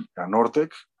oí a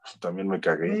Nortec, también me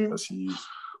cagué, Mm. así,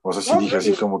 o sea, sí No, dije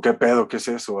así como, ¿qué pedo? ¿Qué es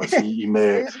eso? Así, sí,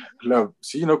 sí, sí.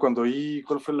 sí, ¿no? Cuando oí,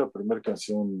 ¿cuál fue la primera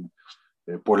canción?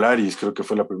 Polaris, creo que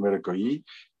fue la primera que oí,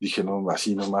 dije, no,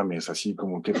 así no mames, así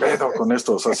como, ¿qué pedo con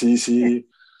esto? O sea, sí,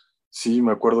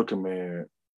 me acuerdo que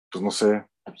pues no sé,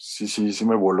 sí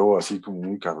me voló así como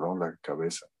un cabrón la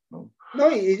cabeza, ¿no? No,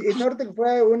 y Norte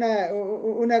fue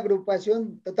una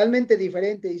agrupación totalmente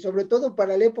diferente y sobre todo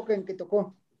para la época en que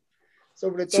tocó,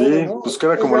 sobre todo, Sí, ¿no? pues que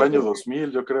era O como el sea, año porque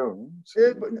 2000 yo creo, ¿no? Sí.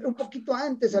 un poquito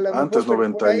antes a lo Antes, mejor,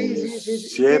 pero por noventa ahí, y sí, sí, sí, sí,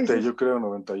 siete sí, yo sí, creo,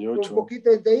 noventa y un ocho poquito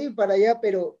de ahí para allá,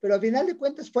 pero al final de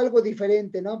cuentas fue algo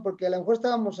diferente, ¿no? Porque a lo mejor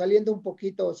estábamos saliendo un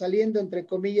poquito, saliendo entre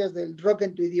comillas del rock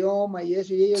en tu idioma y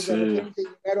eso, y ellos de Sí, repente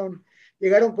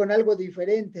llegaron con algo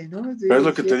diferente, ¿no? pero es Sí,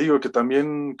 lo que sí, te digo, que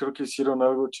también creo que hicieron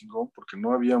algo chingón, porque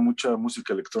no había mucha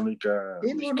música electrónica sí,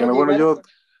 no, no, mexicana. Bueno, llegaron. yo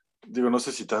digo, no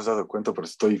sé si te has dado cuenta, pero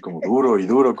estoy como duro y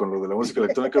duro con lo de la música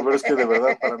electrónica, pero es que de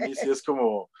verdad para mí sí es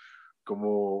o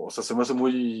sea, se me hace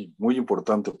muy, muy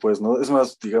importante, pues, ¿no? Es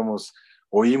más, digamos,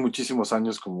 oí muchísimos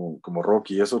años como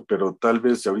rock y eso, pero tal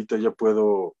vez ahorita ya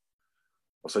puedo,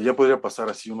 o sea, ya podría pasar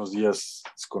así unos días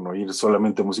con oír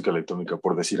solamente música electrónica,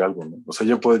 por decir algo, ¿no? O sea,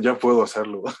 ya puedo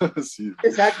hacerlo, sí.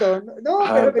 Exacto. No, no,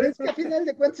 Ajá, pero es que a final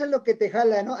de cuentas es lo que te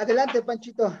jala, ¿no? Adelante,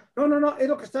 Panchito. No, es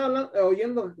lo que estaba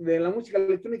oyendo de la música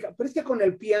electrónica, pero es que con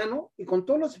el piano y con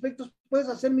todos los efectos puedes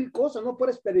hacer mil cosas, ¿no?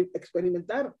 Puedes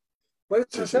experimentar, puedes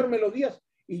sí, sí. hacer melodías.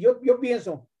 Y yo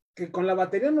pienso que con la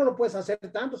batería no lo puedes hacer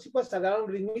tanto, sí puedes agarrar un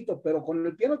ritmito, pero con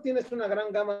el piano tienes una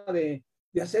gran gama de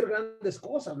hacer grandes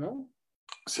cosas, ¿no?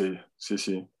 Sí, sí,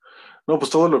 sí. No,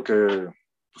 pues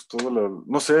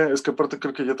no sé, es que aparte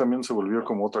creo que ya también se volvió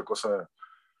como otra cosa,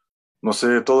 no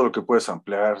sé, todo lo que puedes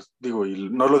ampliar, digo, y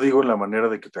no lo digo en la manera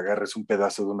de que te agarres un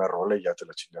pedazo de una rola y ya te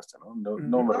la chingaste, ¿no? No,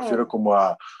 no me refiero No,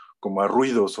 como a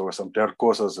ruidos o a ampliar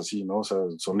cosas así, ¿no? O sea,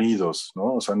 sonidos,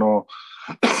 ¿no? O sea, no,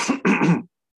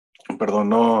 perdón,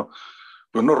 no,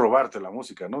 pues no robarte la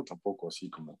música, ¿no? Tampoco así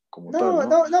como tal, no, ¿no?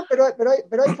 no, no, pero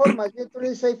hay formas, bien, tú le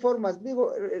dices, hay formas.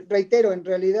 Digo, reitero, en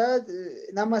realidad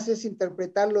nada más es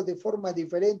interpretarlo de forma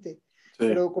diferente. Sí,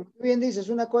 Pero como tú bien dices,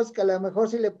 una cosa es que a lo mejor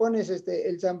si le pones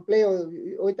el sampleo,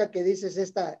 ahorita que dices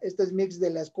estos mix de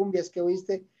las cumbias que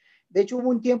oíste, de hecho hubo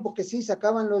un tiempo que sí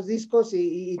sacaban los discos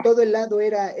y todo el lado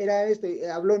era esto, y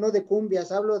hablo no de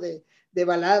cumbias, hablo de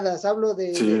baladas, hablo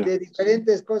sí, de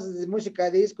diferentes cosas, de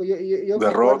música disco. Yo de me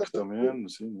acuerdo rock también,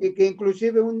 sí, ¿no? que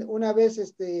inclusive una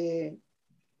vez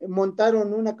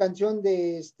montaron una canción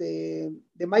de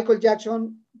Michael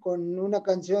Jackson con una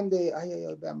canción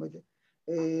veamos,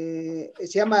 se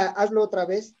llama Hazlo otra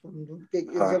vez,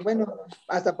 Ajá, bueno,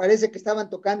 hasta parece que estaban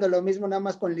tocando lo mismo, nada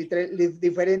más con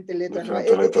diferente letra, ¿no?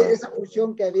 diferente letra. Esa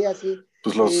fusión que había así.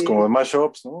 Pues los como Eh,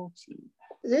 mashups, ¿no? Sí,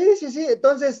 sí, sí, sí,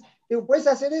 entonces, digo, puedes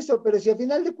hacer eso, pero si al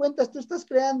final de cuentas tú estás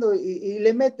creando y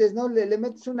le metes, ¿no? Le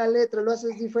metes una letra, lo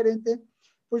haces diferente,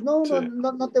 pues no, sí.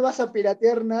 no te vas a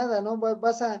piratear nada, ¿no?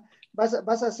 Vas a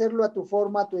hacerlo a tu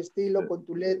forma, a tu estilo, con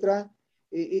tu letra,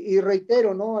 y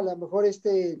reitero, ¿no? A lo mejor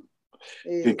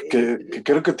Que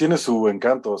creo que tiene su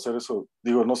encanto hacer eso.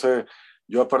 Digo, no sé,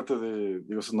 yo aparte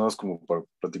digo, eso nada más como para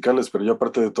platicarles, pero yo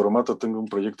aparte de Toromato tengo un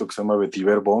proyecto que se llama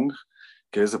Vetiver Bong,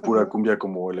 que es de pura ajá, cumbia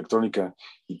como electrónica,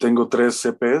 y tengo 3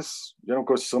 CPs, ya no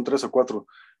creo si son 3 o 4,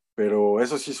 pero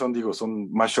esos sí son, digo,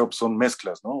 son mashups, son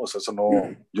mezclas, ¿no? O sea, eso no,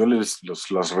 yo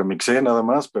los remixé nada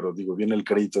más, pero digo, viene el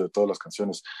crédito de todas las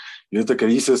canciones. Y ahorita que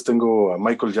dices, tengo a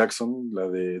Michael Jackson, la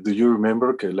de Do You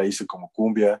Remember, que la hice como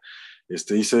cumbia.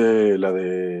 Hice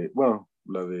bueno,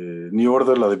 la de New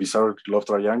Order, la de Bizarre Love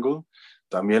Triangle,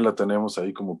 también la tenemos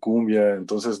ahí como cumbia.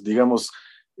 Entonces, digamos,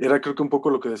 era creo que un poco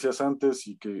lo que decías antes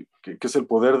y que es el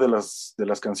poder de las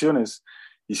canciones.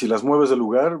 y si las mueves del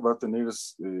lugar va a tener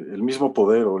el mismo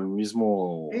poder o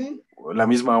la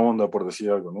misma onda, por decir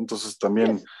algo, ¿no? Entonces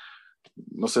también,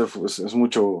 no sé, es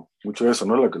mucho eso,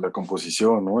 ¿no? La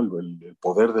composición, ¿no? El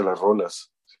poder de las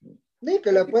rolas. Sí,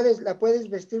 que la puedes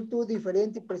vestir tú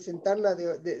diferente y presentarla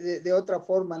de otra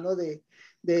forma, ¿no? De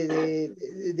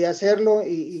hacerlo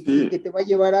y que te va a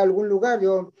llevar a algún lugar.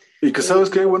 Y que sabes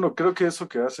que, bueno, creo que eso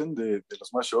que hacen de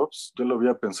los mashups, yo lo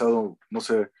había pensado, no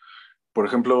sé, por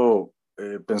ejemplo,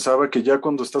 pensaba que ya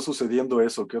cuando está sucediendo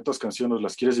eso, que otras canciones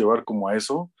las quieres llevar como a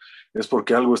eso, es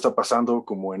porque algo está pasando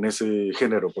como en ese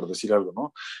género, por decir algo,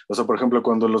 ¿no? O sea, por ejemplo,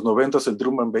 cuando en los 90s el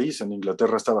drum and bass en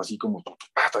Inglaterra estaba así como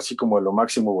a lo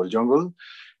máximo, o el jungle,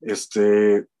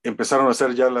 empezaron a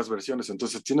hacer ya las versiones.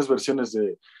 Entonces tienes versiones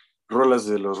de rolas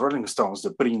de los Rolling Stones,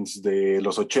 de Prince, de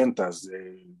los 80s,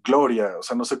 de Gloria, o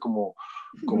sea, no sé, como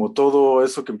todo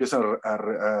eso que empiezan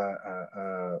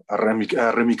a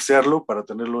remixearlo para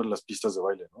tenerlo en las pistas de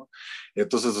baile, ¿no?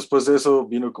 Entonces después de eso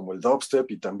vino como el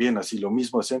dubstep y también así lo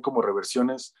mismo, hacían como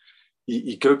reversiones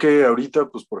y creo que ahorita,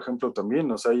 pues por ejemplo también,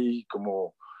 o sea, hay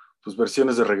como pues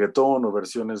versiones de reggaetón o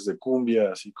versiones de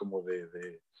cumbia, así como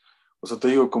o sea, te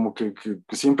digo, como que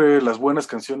siempre las buenas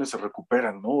canciones se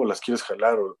recuperan, ¿no? O las quieres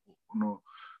jalar, o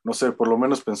no sé, por lo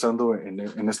menos pensando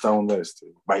en esta onda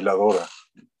bailadora.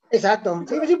 Exacto,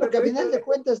 sí, porque al final de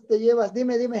cuentas te llevas,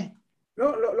 dime.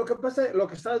 No, lo que pasa, lo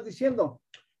que estás diciendo,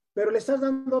 pero le estás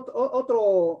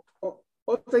dando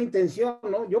otra intención,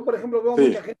 ¿no? Yo, por ejemplo, veo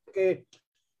mucha gente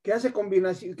que hace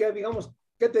combinación, que digamos,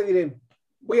 ¿qué te diré?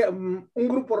 Un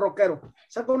grupo rockero,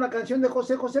 saca una canción de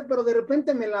José José, pero de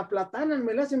repente me la platanan,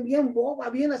 me la hacen bien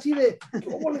boba, bien así de...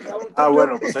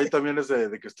 Bueno, pues ahí también es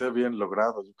de que esté bien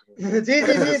logrado, yo creo. Sí,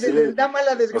 da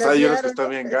mala desgracia. O sea, hay unos que están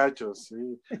bien gachos,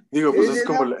 sí. Digo, pues es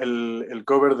como el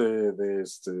cover de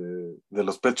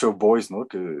los Pet Shop Boys, ¿no?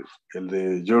 Que el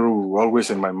de You're Always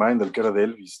in My Mind, el que era de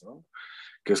Elvis, ¿no?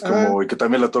 Que es como, y que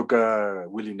también la toca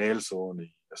Willie Nelson,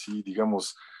 y así,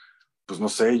 digamos, pues no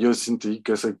sé, yo sentí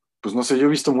que pues no sé, yo he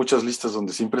visto muchas listas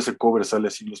donde siempre ese cover sale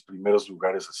así en los primeros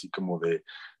lugares, así como de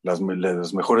las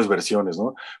mejores versiones,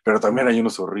 ¿no? Pero también hay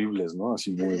unos horribles, ¿no?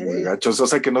 Así muy gachos, o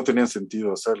sea que no tenían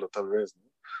sentido hacerlo, tal vez, ¿no?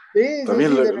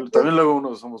 También luego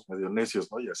unos somos medio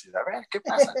necios, ¿no? Y así, a ver, ¿qué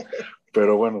pasa?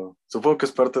 Pero bueno, supongo que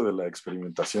es parte de la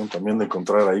experimentación también de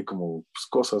encontrar ahí como pues,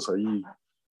 cosas ahí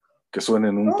que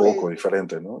suenen un poco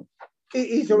diferente, ¿no?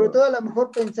 Y sobre todo a lo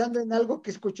mejor pensando en algo que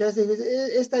escuchaste,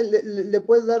 esta le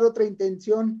puedes dar otra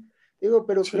intención, digo,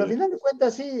 pero al final de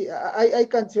cuentas sí, hay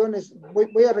canciones,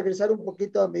 voy a regresar un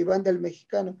poquito a mi banda El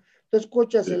Mexicano, tú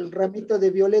escuchas el Ramito de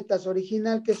Violetas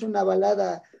original, que es una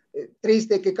balada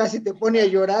triste que casi te pone a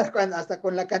llorar hasta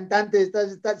con la cantante,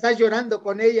 estás llorando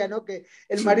con ella, ¿no? Que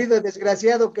el marido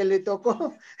desgraciado que le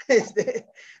tocó,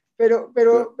 pero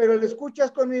lo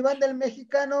escuchas con mi banda El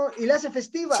Mexicano y la hace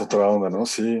festiva. Es otra onda, ¿no?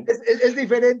 Sí. Es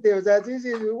diferente, o sea, sí,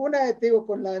 te digo,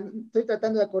 estoy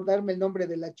tratando de acordarme el nombre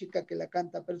de la chica que la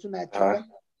canta, pero es una chica,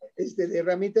 de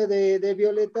Ramita de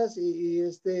Violetas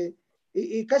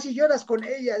y casi lloras con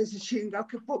ella, dices, chingado,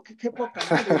 qué poca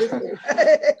madre.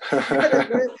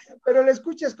 Pero la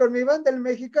escuchas con mi banda El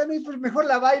Mexicano y pues mejor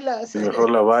la bailas. Y mejor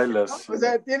la bailas. ¿No? Sí. O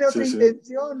sea, tiene otra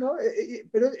intención, ¿no?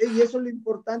 Y eso es lo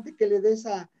importante que le des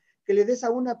a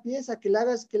una pieza, que la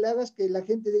hagas que la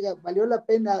gente diga, valió la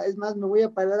pena, es más, me voy a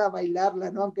parar a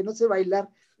bailarla, ¿no? Aunque no sé bailar,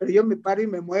 pero yo me paro y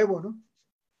me muevo, ¿no?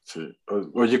 Sí.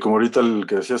 Oye, como ahorita el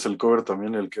que decías el cover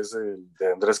también, el que es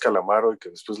de Andrés Calamaro y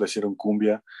que después le hicieron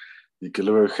cumbia y que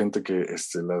luego hay gente que,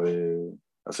 la de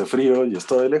Hace frío y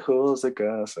estoy lejos de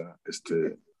casa,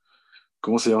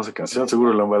 ¿cómo se llama esa canción?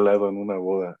 Seguro la han bailado en una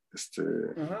boda,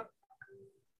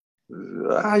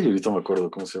 Ay, ahorita me acuerdo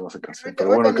cómo se llama esa canción.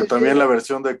 Pero bueno, que también la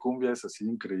versión de cumbia es así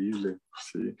increíble,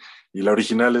 sí. Y la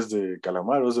original es de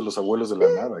Calamaro, es de Los Abuelos de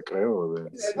la Nada, creo.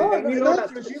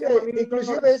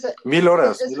 Inclusive esa. 1000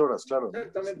 horas, 1000 horas, claro.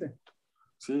 Exactamente.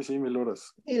 Sí, 1000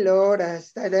 horas. 1000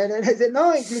 horas.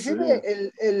 No, inclusive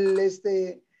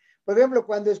por ejemplo,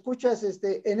 cuando escuchas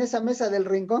en esa mesa del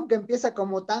rincón que empieza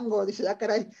como tango, dice,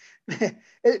 caray,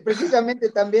 precisamente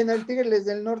también el Tigres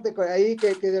del Norte, ahí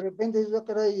que de repente dice,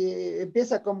 caray,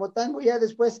 empieza como tango, y ya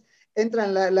después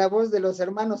entran la voz de los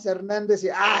hermanos Hernández y,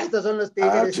 estos son los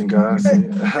Tigres. Chingada, sí.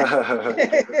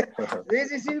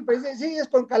 Sí, es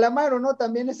con Calamaro, ¿no?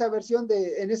 También esa versión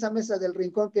en esa mesa del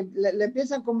rincón que le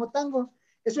empiezan como tango.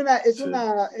 Es una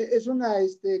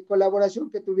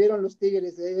colaboración que tuvieron los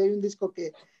Tigres. Hay un disco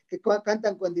que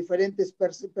cantan con diferentes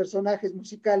personajes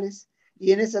musicales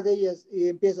y en esa de ellas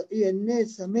empieza, y en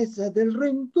esa mesa del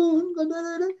rincón,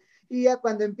 y ya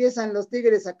cuando empiezan los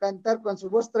Tigres a cantar con su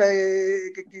voz,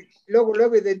 que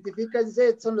luego identifican,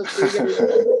 son los Tigres.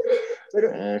 pero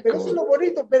eso es lo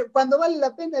bonito, pero cuando vale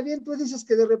la pena, bien, tú dices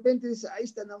que de repente dices, ahí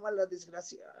está nada más la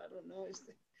desgraciada, ¿no?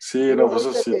 Sí, no, Digo, pues eso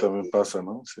ahorita sí también pasa,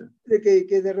 ¿no? Sí.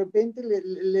 que de repente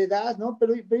le das, ¿no?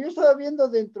 Pero yo estaba viendo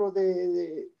dentro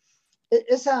de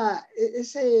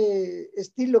ese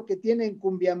estilo que tienen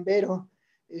cumbiambero,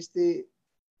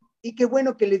 y qué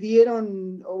bueno que le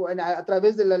dieron, a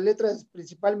través de las letras,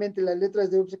 principalmente las letras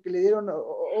de Upse, que le dieron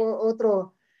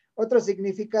otro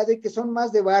significado y que son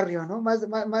más de barrio, ¿no? Más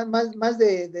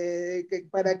de que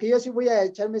para que yo sí voy a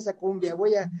echarme esa cumbia,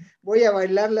 voy a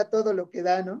bailarla todo lo que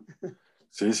da, ¿no?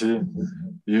 Sí, sí.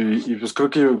 Y pues creo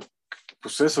que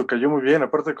pues eso cayó muy bien,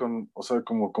 aparte o sea,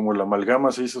 como la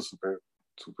amalgama se hizo súper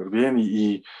súper bien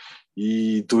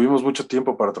y tuvimos mucho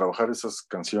tiempo para trabajar esas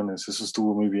canciones, eso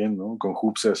estuvo muy bien, ¿no? Con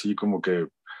Jupse así como que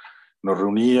nos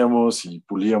reuníamos y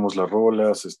pulíamos las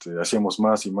rolas, hacíamos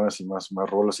más y más y más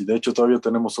rolas y de hecho todavía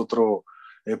tenemos otro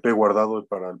EP guardado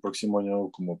para el próximo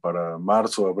año como para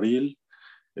marzo, abril,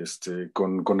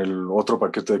 con el otro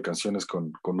paquete de canciones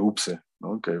con Upse,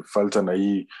 ¿no? Que faltan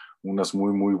ahí unas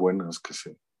muy buenas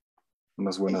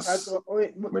unas buenas Exacto.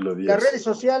 Oye, melodías.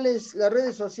 las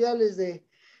redes sociales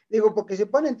digo, porque si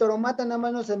ponen Toromata, nada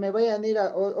más no se me vayan a ir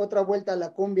otra vuelta a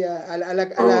la cumbia,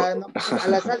 Oh. no, a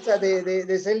la salsa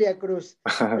de Celia Cruz.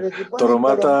 Pero si ponen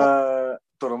Toromata,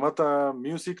 Toromata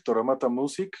Music, Toromata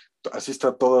Music, así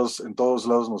está en todos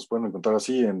lados nos pueden encontrar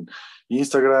así, en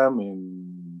Instagram,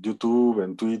 en YouTube,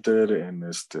 en Twitter, en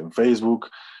Facebook,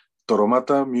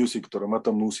 Toromata Music,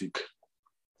 Toromata Music,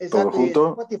 todo exacto, y en junto.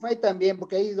 Spotify también,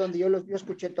 porque ahí es donde yo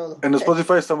escuché todo. En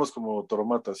Spotify estamos como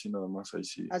Toromata, así nada más, ahí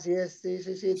sí. Así es, sí,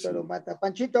 Sí, Toromata.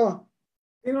 Panchito.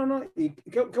 Sí, no, y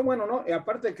qué bueno, ¿no? Y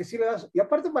aparte que sí le das, y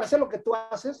aparte para hacer lo que tú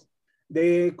haces,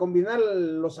 de combinar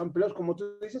los amplios, como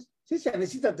tú dices, sí se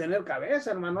necesita tener cabeza,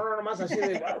 hermano, no nomás así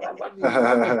de, no,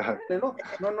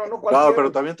 no no, cualquiera.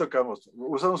 pero también tocamos.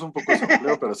 Usamos un poco de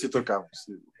sampleo, pero sí tocamos.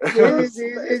 Sí. Sí,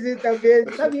 sí, también.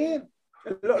 Está bien.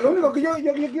 Lo único que yo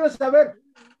quiero saber,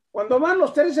 cuando van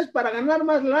los tres es para ganar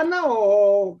más lana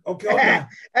o qué onda.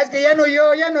 Es que ya no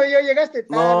yo, llegaste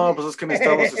No, tarde. pues es que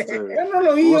necesitamos, Ya no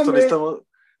lo oí, justo hombre.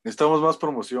 necesitamos más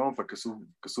promoción para que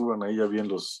suban ahí ya bien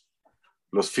los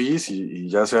fees y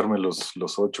ya se armen los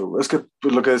 8. Es que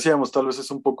pues, lo que decíamos, tal vez es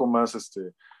un poco más,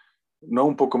 no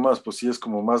un poco más, pues sí es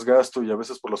como más gasto y a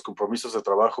veces por los compromisos de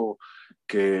trabajo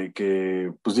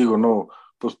pues digo, no,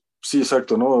 pues sí,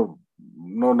 exacto, no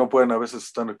pueden a veces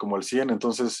estar como al 100,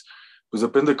 entonces, pues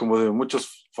depende como de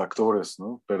muchos factores,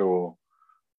 ¿no? Pero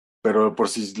por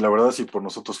si, la verdad, si por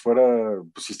nosotros fuera,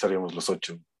 pues sí estaríamos los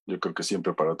 8. Yo creo que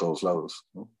siempre para todos lados,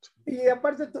 ¿no? Y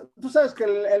aparte, tú sabes que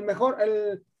la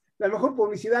mejor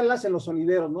publicidad la hacen los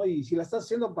sonideros, ¿no? Y si la estás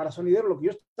haciendo para sonideros, lo que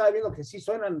yo estaba viendo que sí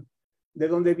suenan de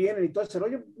dónde vienen y todo ese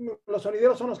rollo, los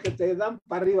sonideros son los que te dan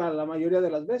para arriba la mayoría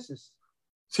de las veces.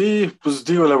 Sí, pues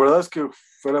digo, la verdad es que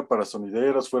fuera para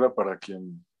sonideros, fuera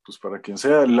pues para quien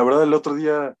sea. La verdad, el otro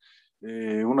día,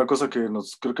 una cosa que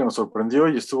creo que nos sorprendió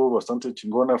y estuvo bastante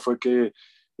chingona fue que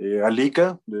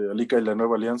Alica, de Alica y la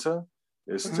Nueva Alianza,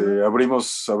 Ujú. abrimos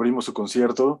su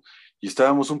concierto y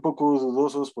estábamos un poco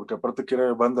dudosos porque aparte que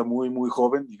era banda muy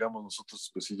joven, digamos,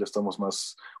 nosotros pues sí ya estamos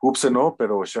más, Upse no,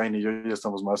 pero Shine y yo ya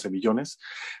estamos más semillones.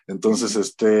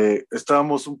 Entonces,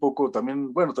 estábamos un poco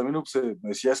también, bueno, también me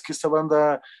decía, es que esta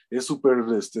banda es súper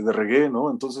de reggae, ¿no?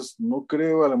 Entonces, no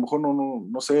creo, a lo mejor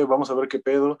no sé, vamos a ver qué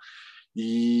pedo.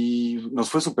 Y nos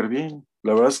fue súper bien.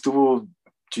 La verdad estuvo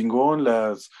chingón,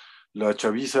 la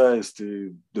chaviza,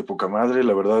 de poca madre.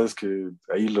 La verdad es que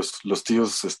ahí los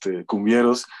tíos,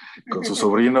 cumbieros, con su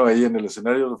sobrino ahí en el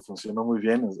escenario, funcionó muy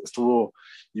bien. Estuvo,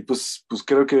 y pues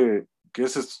creo que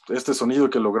este sonido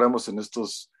que logramos en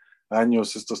estos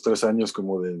años, estos 3 años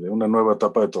como de una nueva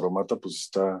etapa de Toromata, pues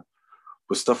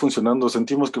está funcionando,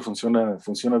 sentimos que funciona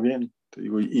bien, te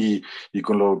digo, y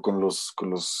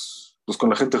pues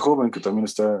con la gente joven que también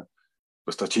pues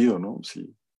está chido, ¿no?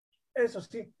 Sí. Eso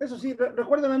sí.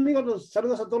 Recuerden, amigos, los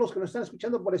saludos a todos los que nos están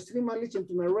escuchando por stream, Listen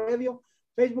to My Radio,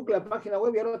 Facebook, la página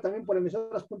web y ahora también por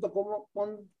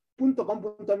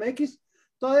emisoras.com.mx.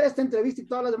 Toda esta entrevista y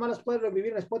todas las demás las pueden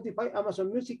revivir en Spotify, Amazon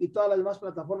Music y todas las demás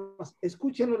plataformas.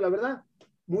 Escúchenlo, la verdad,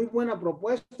 muy buena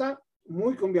propuesta,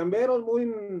 muy cumbiamberos,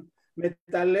 muy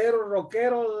metaleros,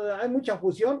 rockeros, hay mucha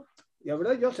fusión y la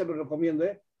verdad yo se lo recomiendo,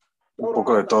 ¿eh? Un Toro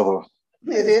poco de Mata. todo.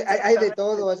 Hay de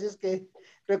todo, así es que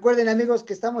recuerden, amigos,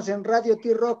 que estamos en Radio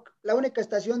T-Rock, la única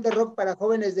estación de rock para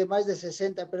jóvenes de más de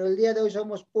 60, pero el día de hoy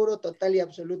somos puro, total y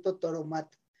absoluto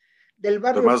Toromato. Del De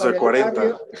barrio más de para el 40.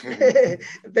 barrio,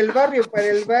 del barrio para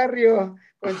el barrio,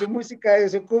 con su música de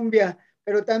su cumbia,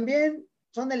 pero también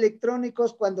son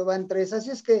electrónicos cuando van tres. Así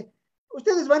es que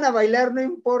ustedes van a bailar, no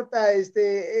importa,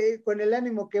 con el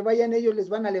ánimo que vayan, ellos les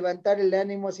van a levantar el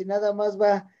ánimo, si nada más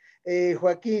va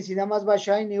Joaquín, si nada más va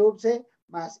Shiny Upse,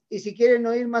 más. Y si quieren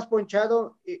oír más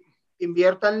ponchado,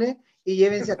 inviértanle y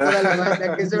llévense a toda la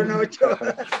banda, que son 8.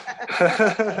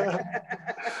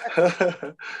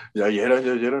 Ya oyeron,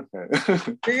 ya oyeron.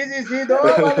 Sí, no,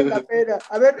 vale la pena.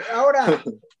 A ver, ahora,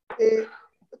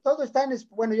 todo está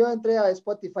bueno, yo entré a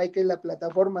Spotify, que es la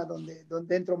plataforma donde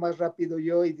entro más rápido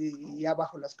yo y ya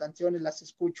bajo las canciones, las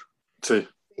escucho. Sí.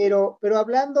 Pero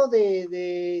hablando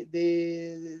del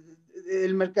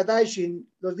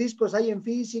merchandising, los discos hay en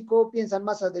físico, piensan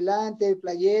más adelante,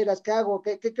 playeras, ¿qué hago?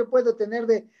 ¿Qué puedo tener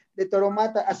de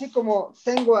Toromata? Así como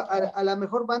tengo a la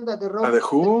mejor banda de rock ¿A The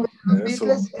Who? los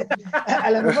Beatles,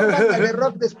 a la mejor banda de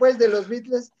rock después de los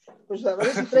Beatles, pues a ver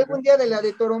si traigo un día de la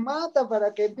de Toromata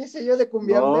para que empiece yo de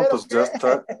cumbiambero. No, pues ya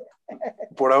está.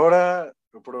 Por ahora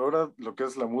lo que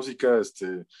es la música,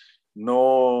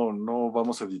 no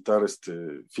vamos a editar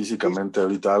físicamente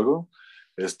ahorita algo.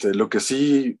 Lo que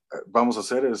sí vamos a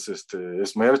hacer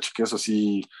es merch, que eso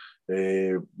sí,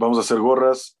 vamos a hacer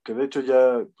gorras, que de hecho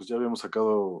pues ya habíamos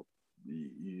sacado,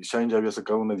 y Shine ya había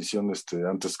sacado una edición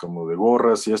antes como de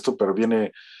gorras y esto, pero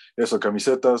viene eso,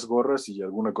 camisetas, gorras y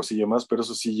alguna cosilla más, pero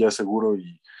eso sí ya es seguro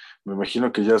y me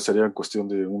imagino que ya sería cuestión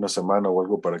de una semana o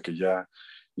algo para que ya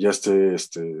esté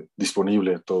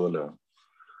disponible toda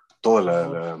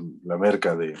la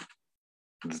merca de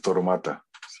Toromata.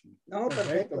 Sí. No,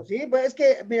 perfecto. Sí, pues es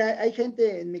que, mira, hay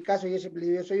gente, en mi caso, yo siempre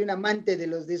digo, yo soy un amante de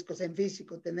los discos en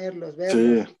físico, tenerlos,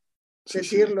 verlos, Sí,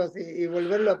 sentirlos y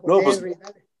volverlo a no, pues poner.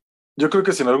 yo creo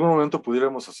que si en algún momento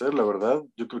pudiéramos hacer, la verdad,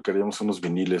 yo creo que haríamos unos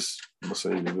viniles, no sé.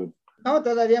 No,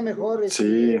 todavía mejor.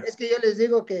 Sí. Es que yo les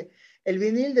digo que el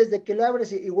vinil, desde que lo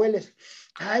abres y hueles,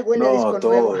 ay, huele a No, disco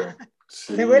nuevo.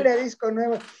 sí. Le huele a disco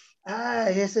nuevo.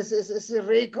 Ay, es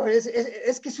rico,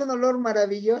 es que es un olor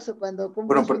maravilloso cuando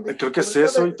Bueno, compras un pero disco, creo que es sobre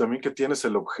todo. eso y también que tienes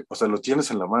el objeto, o sea, lo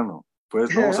tienes en la mano, pues,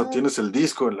 ¿no? O sea, tienes el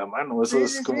disco en la mano, eso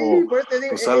es Sí, como, por eso te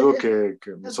digo, pues, algo es que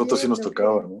estás nosotros sí nos viendo,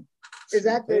 tocaba, ¿no? Sí.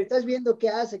 exacto, estás viendo qué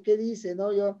hace, qué dice, ¿no?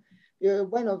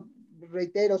 Bueno,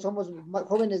 reitero, somos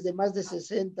jóvenes de más de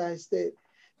 60,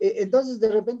 entonces de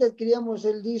repente adquiríamos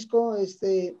el disco,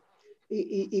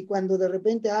 y cuando de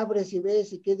repente abres y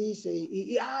ves y qué dice,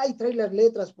 ay, trae las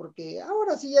letras, porque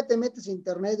ahora sí ya te metes a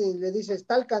internet y le dices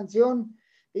tal canción,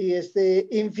 y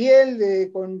infiel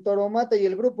con Toromata y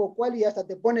el grupo cual, y hasta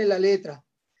te pone la letra.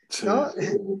 Sí, ¿No?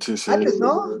 sí.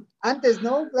 Antes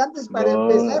para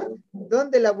No, empezar,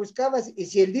 ¿dónde la buscabas? Y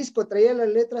si el disco traía las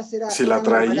letras, si la era una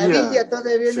traía, maravilla,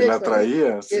 todavía un si la extra, ¿eh?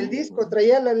 traía, Si el sí. disco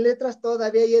traía las letras,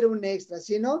 todavía era un extra,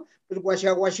 si no, pues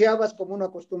guachaguacheabas como uno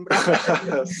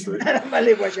acostumbraba. Sí. Nada más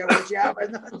le guachaguacheabas,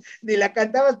 ¿no? Ni la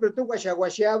cantabas, pero tú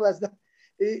guachaguacheabas, ¿no?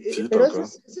 Sí, Pero tal cual.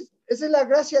 esa es la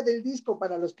gracia del disco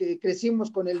para los que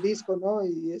crecimos con el disco, ¿no?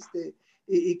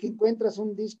 Y que encuentras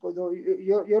un disco, ¿no?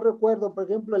 Yo recuerdo, por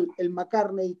ejemplo, el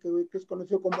McCartney, que es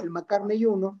conocido como el McCartney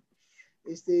 1,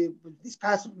 pues,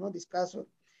 discazo, ¿no? Discazo.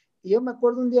 Y yo me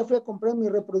acuerdo un día fui a comprar mi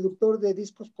reproductor de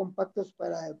discos compactos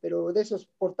pero de esos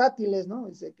portátiles, ¿no?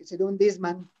 Que sería un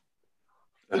Discman.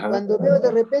 Y Ajá. cuando veo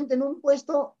de repente en un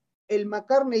puesto el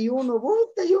McCartney 1,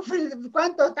 puta, yo,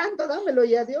 ¿cuánto? Tanto, dámelo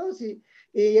y adiós. Y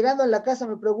llegando a la casa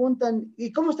me preguntan,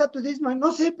 ¿y cómo está tu Discman?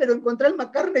 No sé, pero encontré el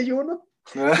McCartney 1.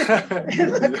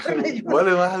 El McCartney 1.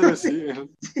 Vale, madre, sí.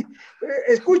 Sí.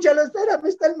 Escúchalo, espérame,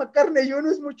 está el McCartney 1,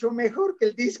 es mucho mejor que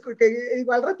el disco, que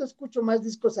igual rato escucho más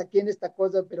discos aquí en esta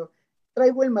cosa, pero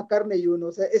traigo el McCartney 1,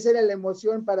 o sea, esa era la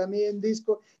emoción para mí en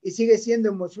disco y sigue siendo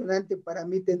emocionante para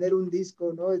mí tener un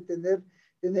disco, ¿no?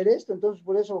 Tener esto, entonces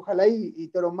por eso ojalá y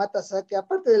Toromata saque,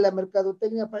 aparte de la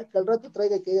mercadotecnia, para que al rato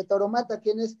traiga que diga Toromata,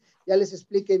 ¿quién es? Ya les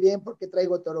explique bien por qué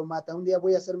traigo Toromata, un día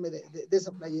voy a hacerme de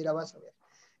esa playera, vas a ver.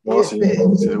 No, sí,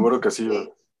 seguro que sí va.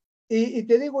 Y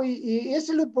te digo, y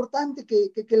eso es lo importante,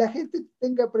 que la gente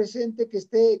tenga presente, que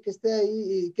esté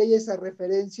ahí y que haya esa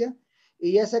referencia,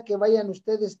 y ya sea que vayan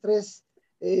ustedes tres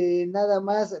nada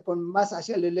más, con más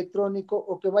hacia el electrónico,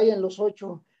 o que vayan los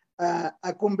 8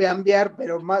 a cumbeambiar,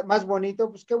 pero más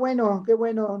bonito, pues qué bueno,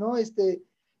 ¿no?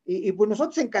 Y pues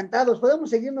nosotros encantados,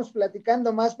 podemos seguirnos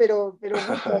platicando más, pero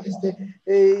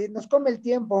nos come el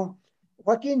tiempo.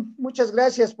 Joaquín, muchas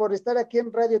gracias por estar aquí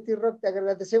en Radio T-Rock. Te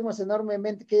agradecemos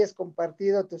enormemente que hayas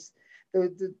compartido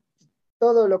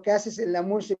todo lo que haces en la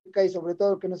música y sobre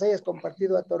todo que nos hayas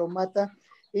compartido a Toromata.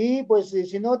 Y pues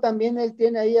si no, también él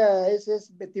tiene ahí ese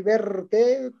es Betiver,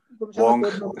 ¿qué? ¿Cómo se llama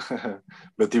Bong. tu nombre?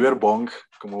 Vetiver Bong,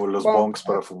 como los Bong. bongs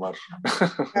para fumar.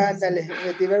 Ándale,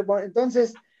 Betiver Bong.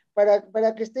 Entonces,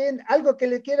 para que estén, algo que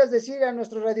le quieras decir a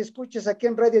nuestros radioescuchas aquí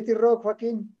en Radio T-Rock,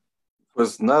 Joaquín.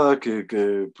 Pues nada,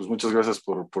 pues muchas gracias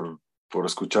por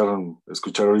escuchar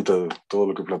ahorita todo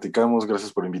lo que platicamos.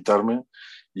 Gracias por invitarme.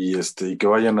 Y que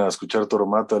vayan a escuchar Toro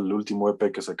Mata, el último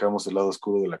EP que sacamos, El lado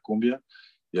oscuro de la cumbia.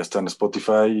 Ya está en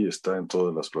Spotify, está en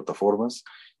todas las plataformas.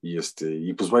 Y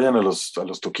pues vayan a los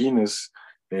toquines.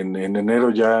 En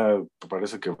enero ya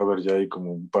parece que va a haber ya ahí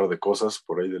como un par de cosas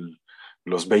por ahí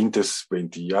los 20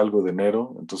 y algo de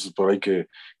enero. Entonces por ahí que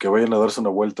vayan a darse una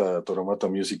vuelta a Toro Mata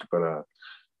Music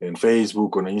en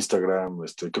Facebook o en Instagram.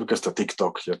 Creo que hasta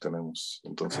TikTok ya tenemos.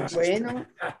 Entonces, bueno.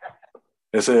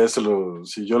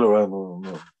 Sí, yo lo veo, no,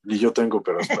 ni yo tengo,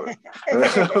 pero es para...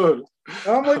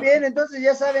 No, muy bien, entonces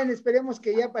ya saben, esperemos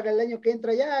que ya para el año que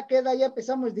entra, ya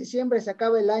empezamos diciembre, se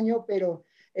acaba el año, pero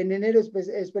en enero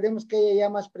esperemos que haya ya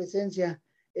más presencia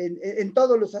en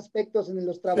todos los aspectos, en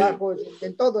los trabajos, sí.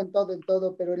 en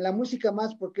todo, pero en la música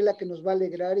más, porque es la que nos va a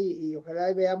alegrar y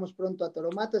ojalá veamos pronto a Toro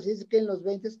Mata. Si es que en los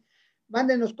 20,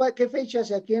 mándenos qué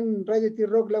fechas aquí en Radio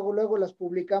T-Rock, luego las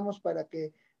publicamos para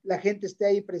que la gente esté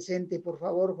ahí presente, por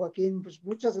favor, Joaquín. Pues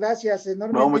muchas gracias,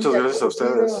 enormemente. No, muchas gracias a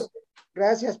ustedes.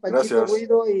 Gracias, Panchito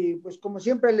Guido. Y pues como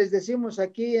siempre les decimos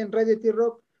aquí en Radio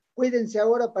T-Rock, cuídense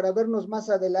ahora para vernos más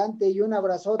adelante y un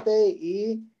abrazote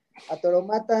y a Toro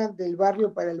Mata del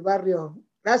barrio para el barrio.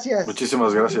 Gracias.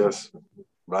 Muchísimas gracias.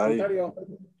 Bye.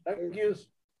 Thank you.